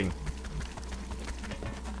it, moving.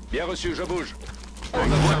 Bien reçu, je bouge. En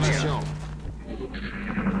observation.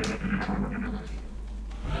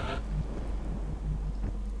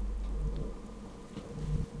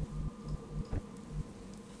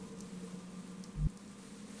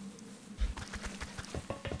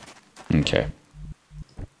 Okay.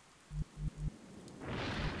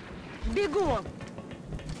 Бегу!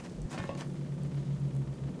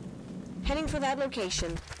 Heading for that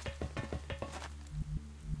location.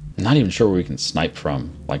 I'm not even sure where we can snipe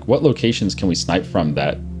from. Like, what locations can we snipe from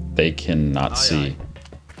that they cannot see?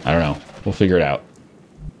 I don't know. We'll figure it out.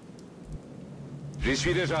 J'y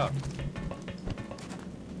suis déjà.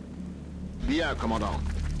 Bien, commandant.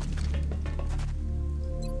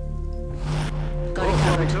 Got it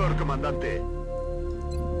covered. Secteur, commandante.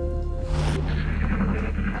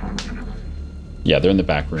 Yeah, they're in the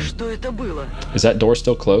back room. Что это было? Is that door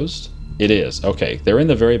still closed? It is. Okay, they're in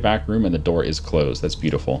the very back room and the door is closed. That's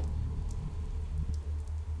beautiful.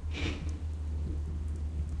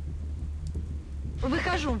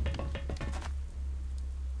 Выхожу.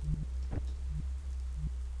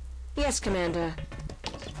 Yes, Commander.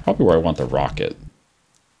 Probably where I want the rocket.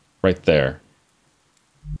 Right there.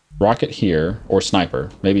 Rocket here, or sniper.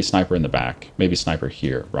 Maybe sniper in the back. Maybe sniper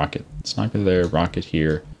here. Rocket. Sniper there, rocket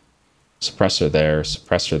here. Suppressor there,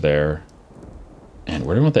 suppressor there. And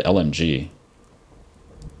where do I want the LMG?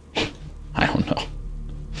 I don't know.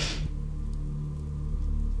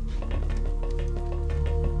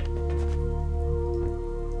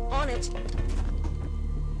 On it.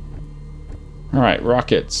 Alright,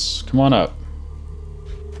 rockets. Come on up.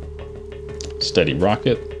 Steady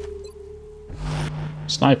rocket.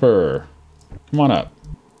 Sniper. Come on up.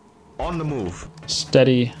 On the move.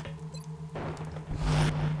 Steady.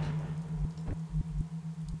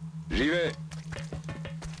 J'y vais.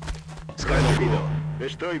 Scanner.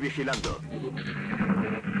 Estoy vigilando.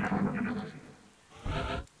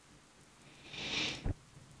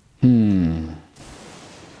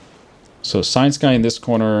 So science guy in this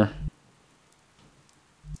corner.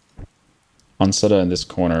 Unseta in this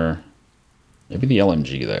corner. Maybe the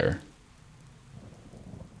LMG there.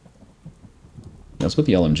 Let's put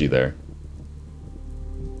the LMG there.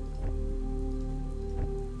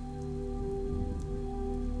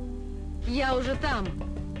 Я уже там.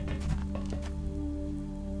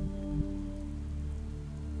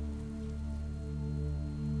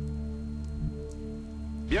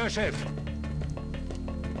 Bien, chef.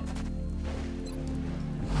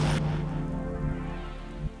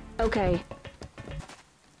 Okay.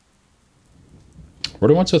 Where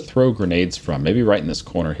do I want to throw grenades from? Maybe right in this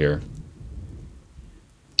corner here.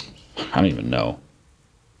 I don't even know.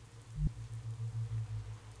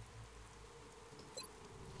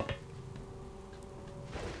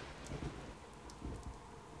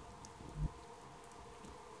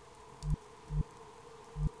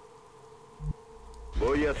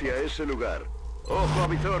 Voy hacia ese lugar. Ojo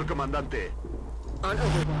avisor, comandante. On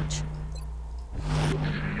Overwatch.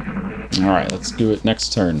 Alright, let's do it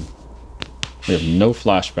next turn. We have no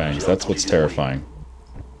flashbangs. That's what's terrifying.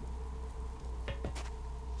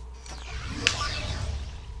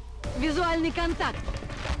 Визуальный контакт.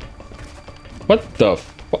 What the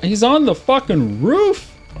fu- He's on the fucking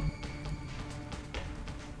roof!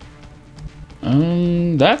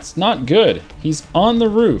 That's not good. He's on the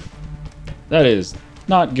roof. That is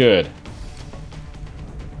not good.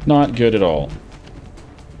 Not good at all.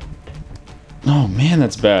 Oh man,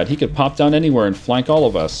 that's bad. He could pop down anywhere and flank all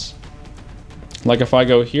of us. Like if I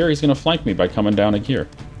go here, he's gonna flank me by coming down here.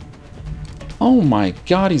 Oh my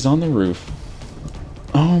god, he's on the roof.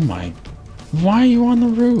 Oh my... Why are you on the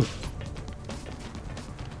roof?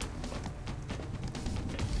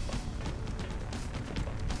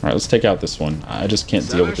 Alright, let's take out this one. I just can't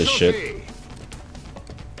deal with this shit.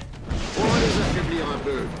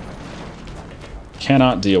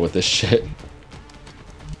 Cannot deal with this shit.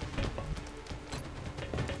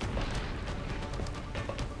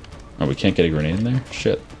 Oh, we can't get a grenade in there?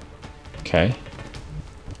 Shit. Okay.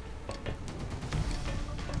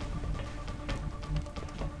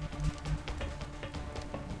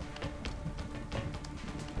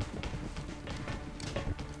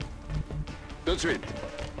 Tout de suite.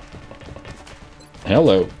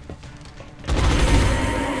 Hello.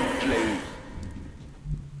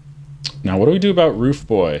 Now, what do we do about Roof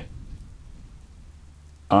Boy?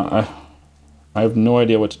 I have no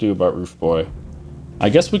idea what to do about Roof Boy. I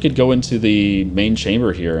guess we could go into the main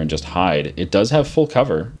chamber here and just hide. It does have full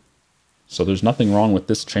cover, so there's nothing wrong with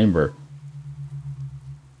this chamber.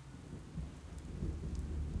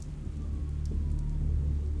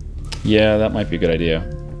 Yeah, that might be a good idea.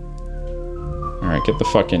 Alright, get the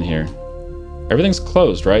fuck in here. Everything's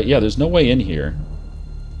closed, right? Yeah, there's no way in here.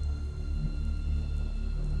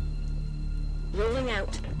 Rolling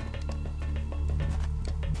out.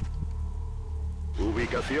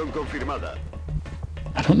 Ubicación confirmada.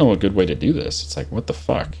 I don't know a good way to do this. It's like, what the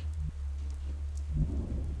fuck?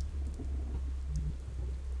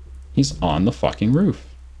 He's on the fucking roof.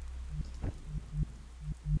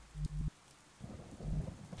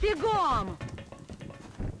 Бегом!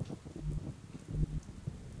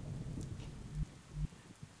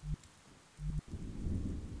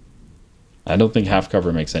 I don't think half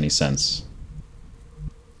cover makes any sense.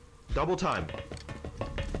 Double time.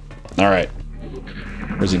 Alright.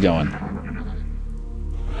 Where's he going?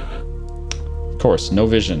 Of course, no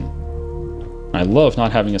vision. I love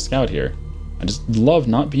not having a scout here. I just love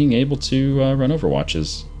not being able to run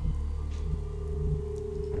overwatches.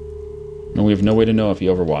 And we have no way to know if he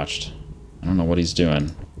overwatched. I don't know what he's doing.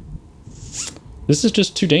 This is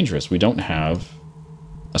just too dangerous. We don't have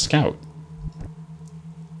a scout.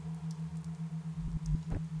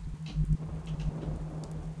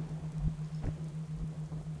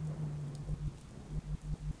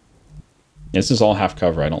 This is all half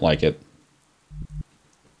cover. I don't like it.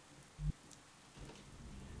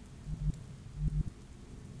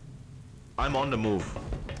 I'm on the move.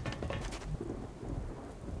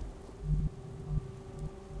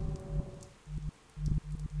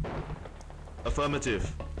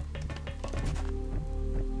 Affirmative.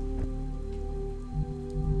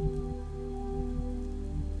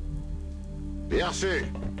 Bien reçu.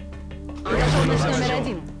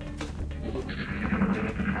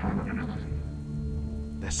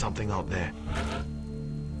 There's something out there.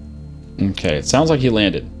 Okay, it sounds like he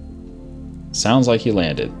landed. Sounds like he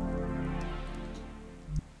landed.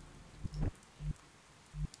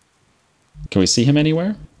 Can we see him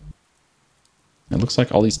anywhere? It looks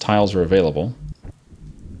like all these tiles are available.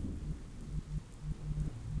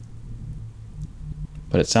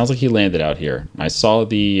 But it sounds like he landed out here. I saw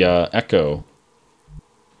the echo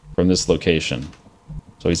from this location.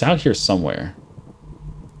 So he's out here somewhere.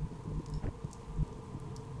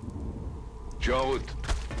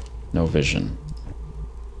 No vision.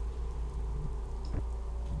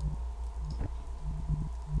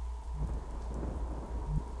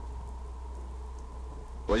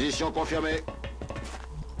 Position confirmée.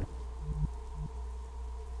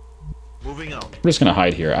 Moving out. We're just gonna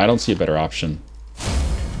hide here. I don't see a better option.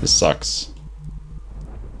 This sucks.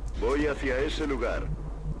 Voy hacia ese lugar.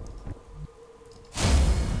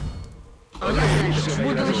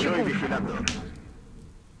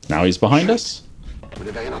 Now he's behind us.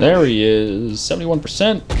 There he is.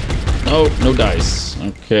 71%. Oh, no dice.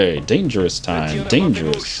 Okay, dangerous time.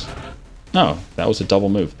 Dangerous. Oh, that was a double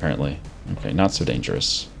move, apparently. Okay, not so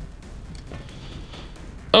dangerous.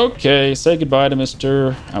 Okay, say goodbye to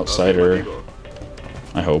Mr. Outsider.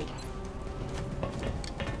 I hope.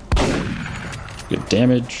 Good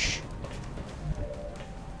damage.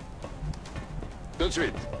 Tout de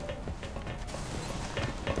suite.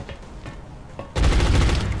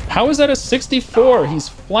 How is that a 64? He's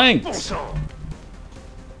flanked.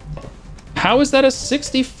 How is that a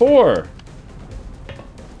 64?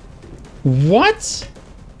 What?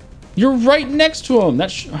 You're right next to him.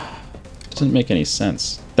 That doesn't make any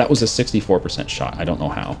sense. That was a 64% shot. I don't know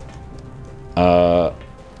how.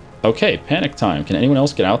 Okay, panic time. Can anyone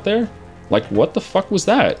else get out there? Like, what the fuck was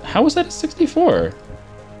that? How was that a 64?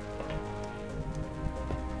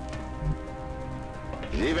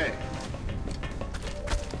 J'y vais.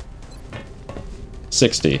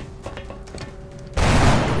 60.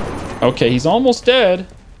 Okay, he's almost dead.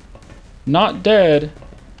 Not dead.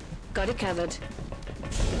 Got it covered.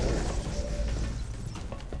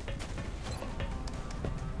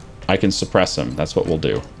 I can suppress him. That's what we'll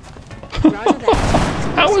do. Roger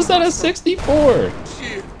that. How was that a 64?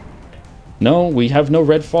 No, we have no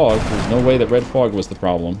red fog. There's no way that red fog was the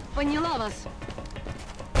problem. When you love us.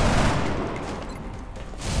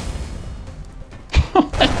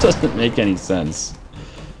 That doesn't make any sense.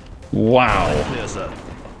 Wow. Clear, sir.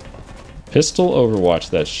 Pistol Overwatch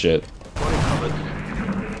that shit. Got it covered.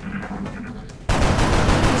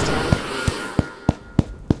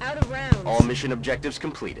 Out of rounds. All mission objectives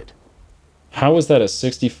completed. How is that a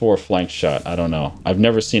 64 flank shot? I don't know. I've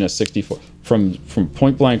never seen a 64 from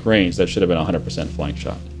point blank range. That should have been a 100% flank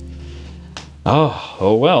shot.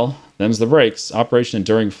 Oh well. Them's the breaks. Operation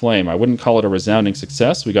Enduring Flame. I wouldn't call it a resounding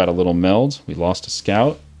success. We got a little meld. We lost a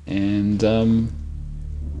scout, and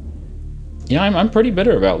yeah, I'm pretty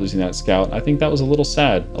bitter about losing that scout. I think that was a little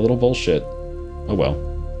sad, a little bullshit. Oh well.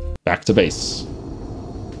 Back to base.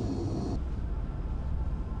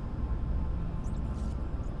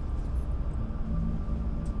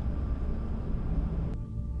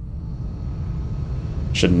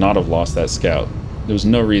 Should not have lost that scout. There was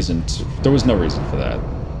no reason for that.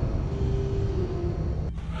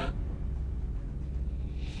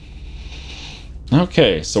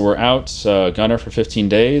 Okay, so we're out. Gunner for 15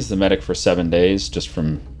 days, the medic for 7 days, just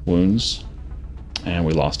from wounds. And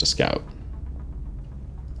we lost a scout.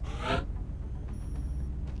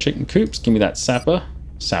 Chicken coops, give me that sappa.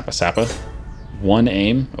 Sappa. One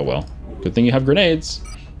aim. Oh well. Good thing you have grenades.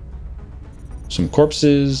 Some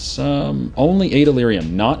corpses. Only 8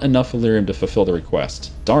 Illyrium. Not enough Illyrium to fulfill the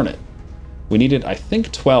request. Darn it. We needed, I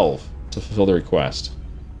think, 12 to fulfill the request.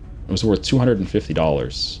 It was worth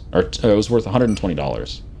 $250. Or it was worth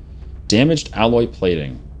 $120. Damaged alloy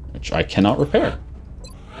plating, which I cannot repair.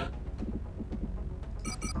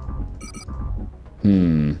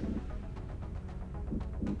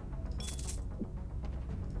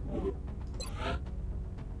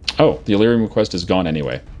 Oh, the Illyrium request is gone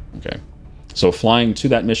anyway. Okay. So flying to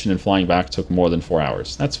that mission and flying back took more than 4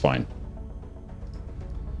 hours. That's fine.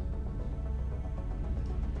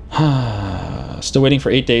 Still waiting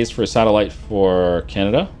for 8 days for a satellite for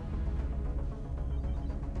Canada.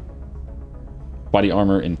 Body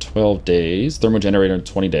armor in 12 days. Thermogenerator in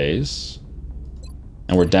 20 days.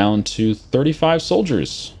 And we're down to 35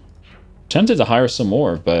 soldiers. Tempted to hire some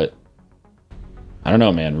more, but I don't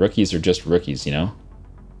know, man. Rookies are just rookies, you know?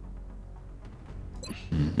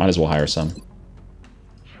 Might as well hire some.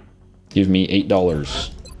 Give me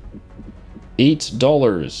 $8.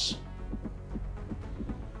 $8.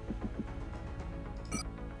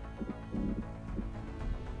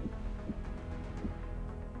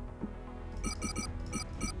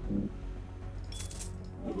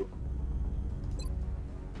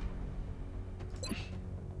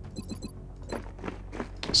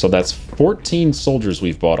 So that's 14 soldiers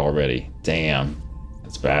we've bought already. Damn.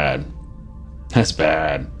 That's bad. That's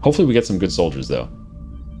bad. Hopefully we get some good soldiers, though.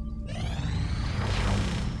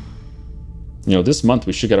 You know, this month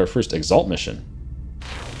we should get our first Exalt mission.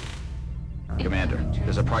 Commander,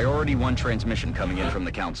 there's a Priority 1 transmission coming in from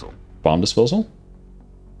the Council. Bomb disposal?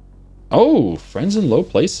 Oh, friends in low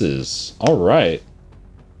places. All right.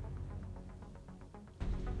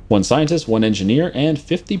 1 scientist, 1 engineer, and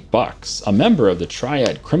 $50. A member of the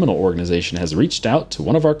Triad criminal organization has reached out to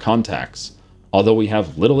one of our contacts. Although we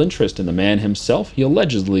have little interest in the man himself, he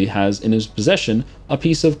allegedly has in his possession a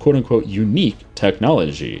piece of quote-unquote unique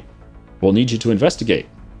technology. We'll need you to investigate.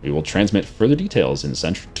 We will transmit further details in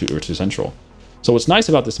to Central. So what's nice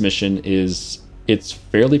about this mission is it's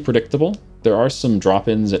fairly predictable. There are some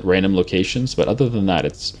drop-ins at random locations, but other than that,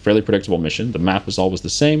 it's a fairly predictable mission. The map is always the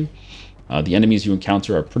same. The enemies you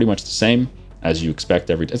encounter are pretty much the same as you expect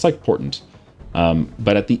every... It's like Portent.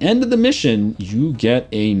 But at the end of the mission, you get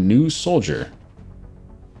a new soldier.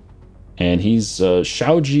 And he's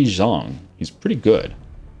Shaoji Zhang. He's pretty good.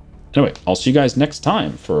 Anyway, I'll see you guys next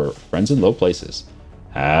time for Friends in Low Places.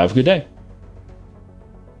 Have a good day.